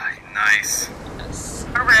 Oh, nice. Yes.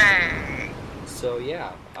 Hooray! So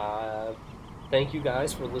yeah, thank you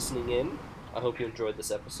guys for listening in. I hope you enjoyed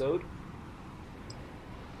this episode.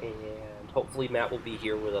 And hopefully Matt will be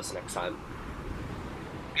here with us next time.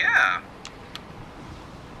 Yeah.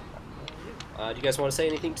 Do you guys want to say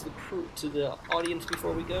anything to the audience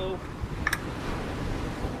before we go?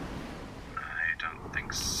 I don't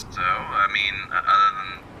think so. I mean, other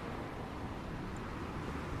than...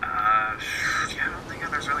 yeah, I don't think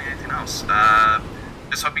there's really anything else.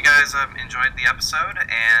 Just hope you guys enjoyed the episode,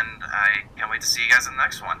 and I can't wait to see you guys in the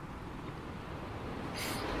next one.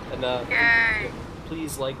 And Yay!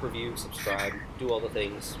 please like, review, subscribe, do all the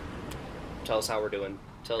things. Tell us how we're doing.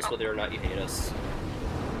 Tell us whether or not you hate us.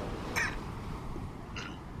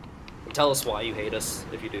 And tell us why you hate us,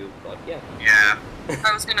 if you do, but yeah. Yeah.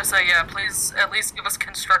 I was gonna say, yeah, please at least give us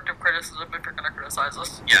constructive criticism if you're gonna criticize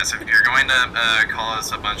us. Yes, if you're going to call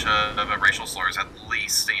us a bunch of racial slurs, at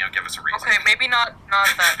least, give us a reason. Okay, maybe not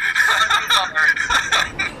that.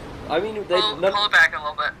 I mean, Pull it back a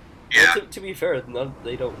little bit. Yeah, to be fair,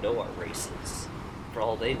 they don't know our races. For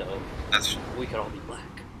all they know, we could all be black.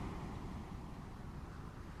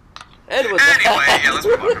 And with anyway, yeah, let's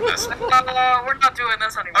move on from this. We're not doing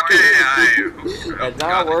this anymore. Okay, and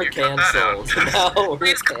now we're cancelled. Now we're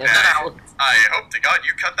Please cut that cancelled. out. I hope to God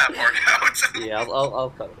you cut that part out. Yeah, I'll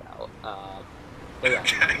cut it out. But yeah.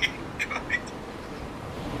 Okay, good.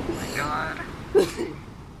 Oh my god.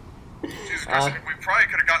 Jesus Christ, we probably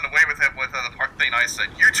could have gotten away with it with the part thing I said.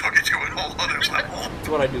 You took it to a whole other level. It's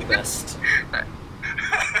what I do best.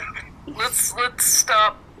 Let's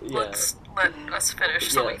stop. Yeah. Let's let us finish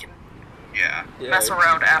so we can Yeah. mess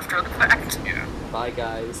around after the fact. Yeah. Bye,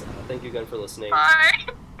 guys. Thank you again for listening. Bye.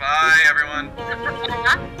 Bye, everyone.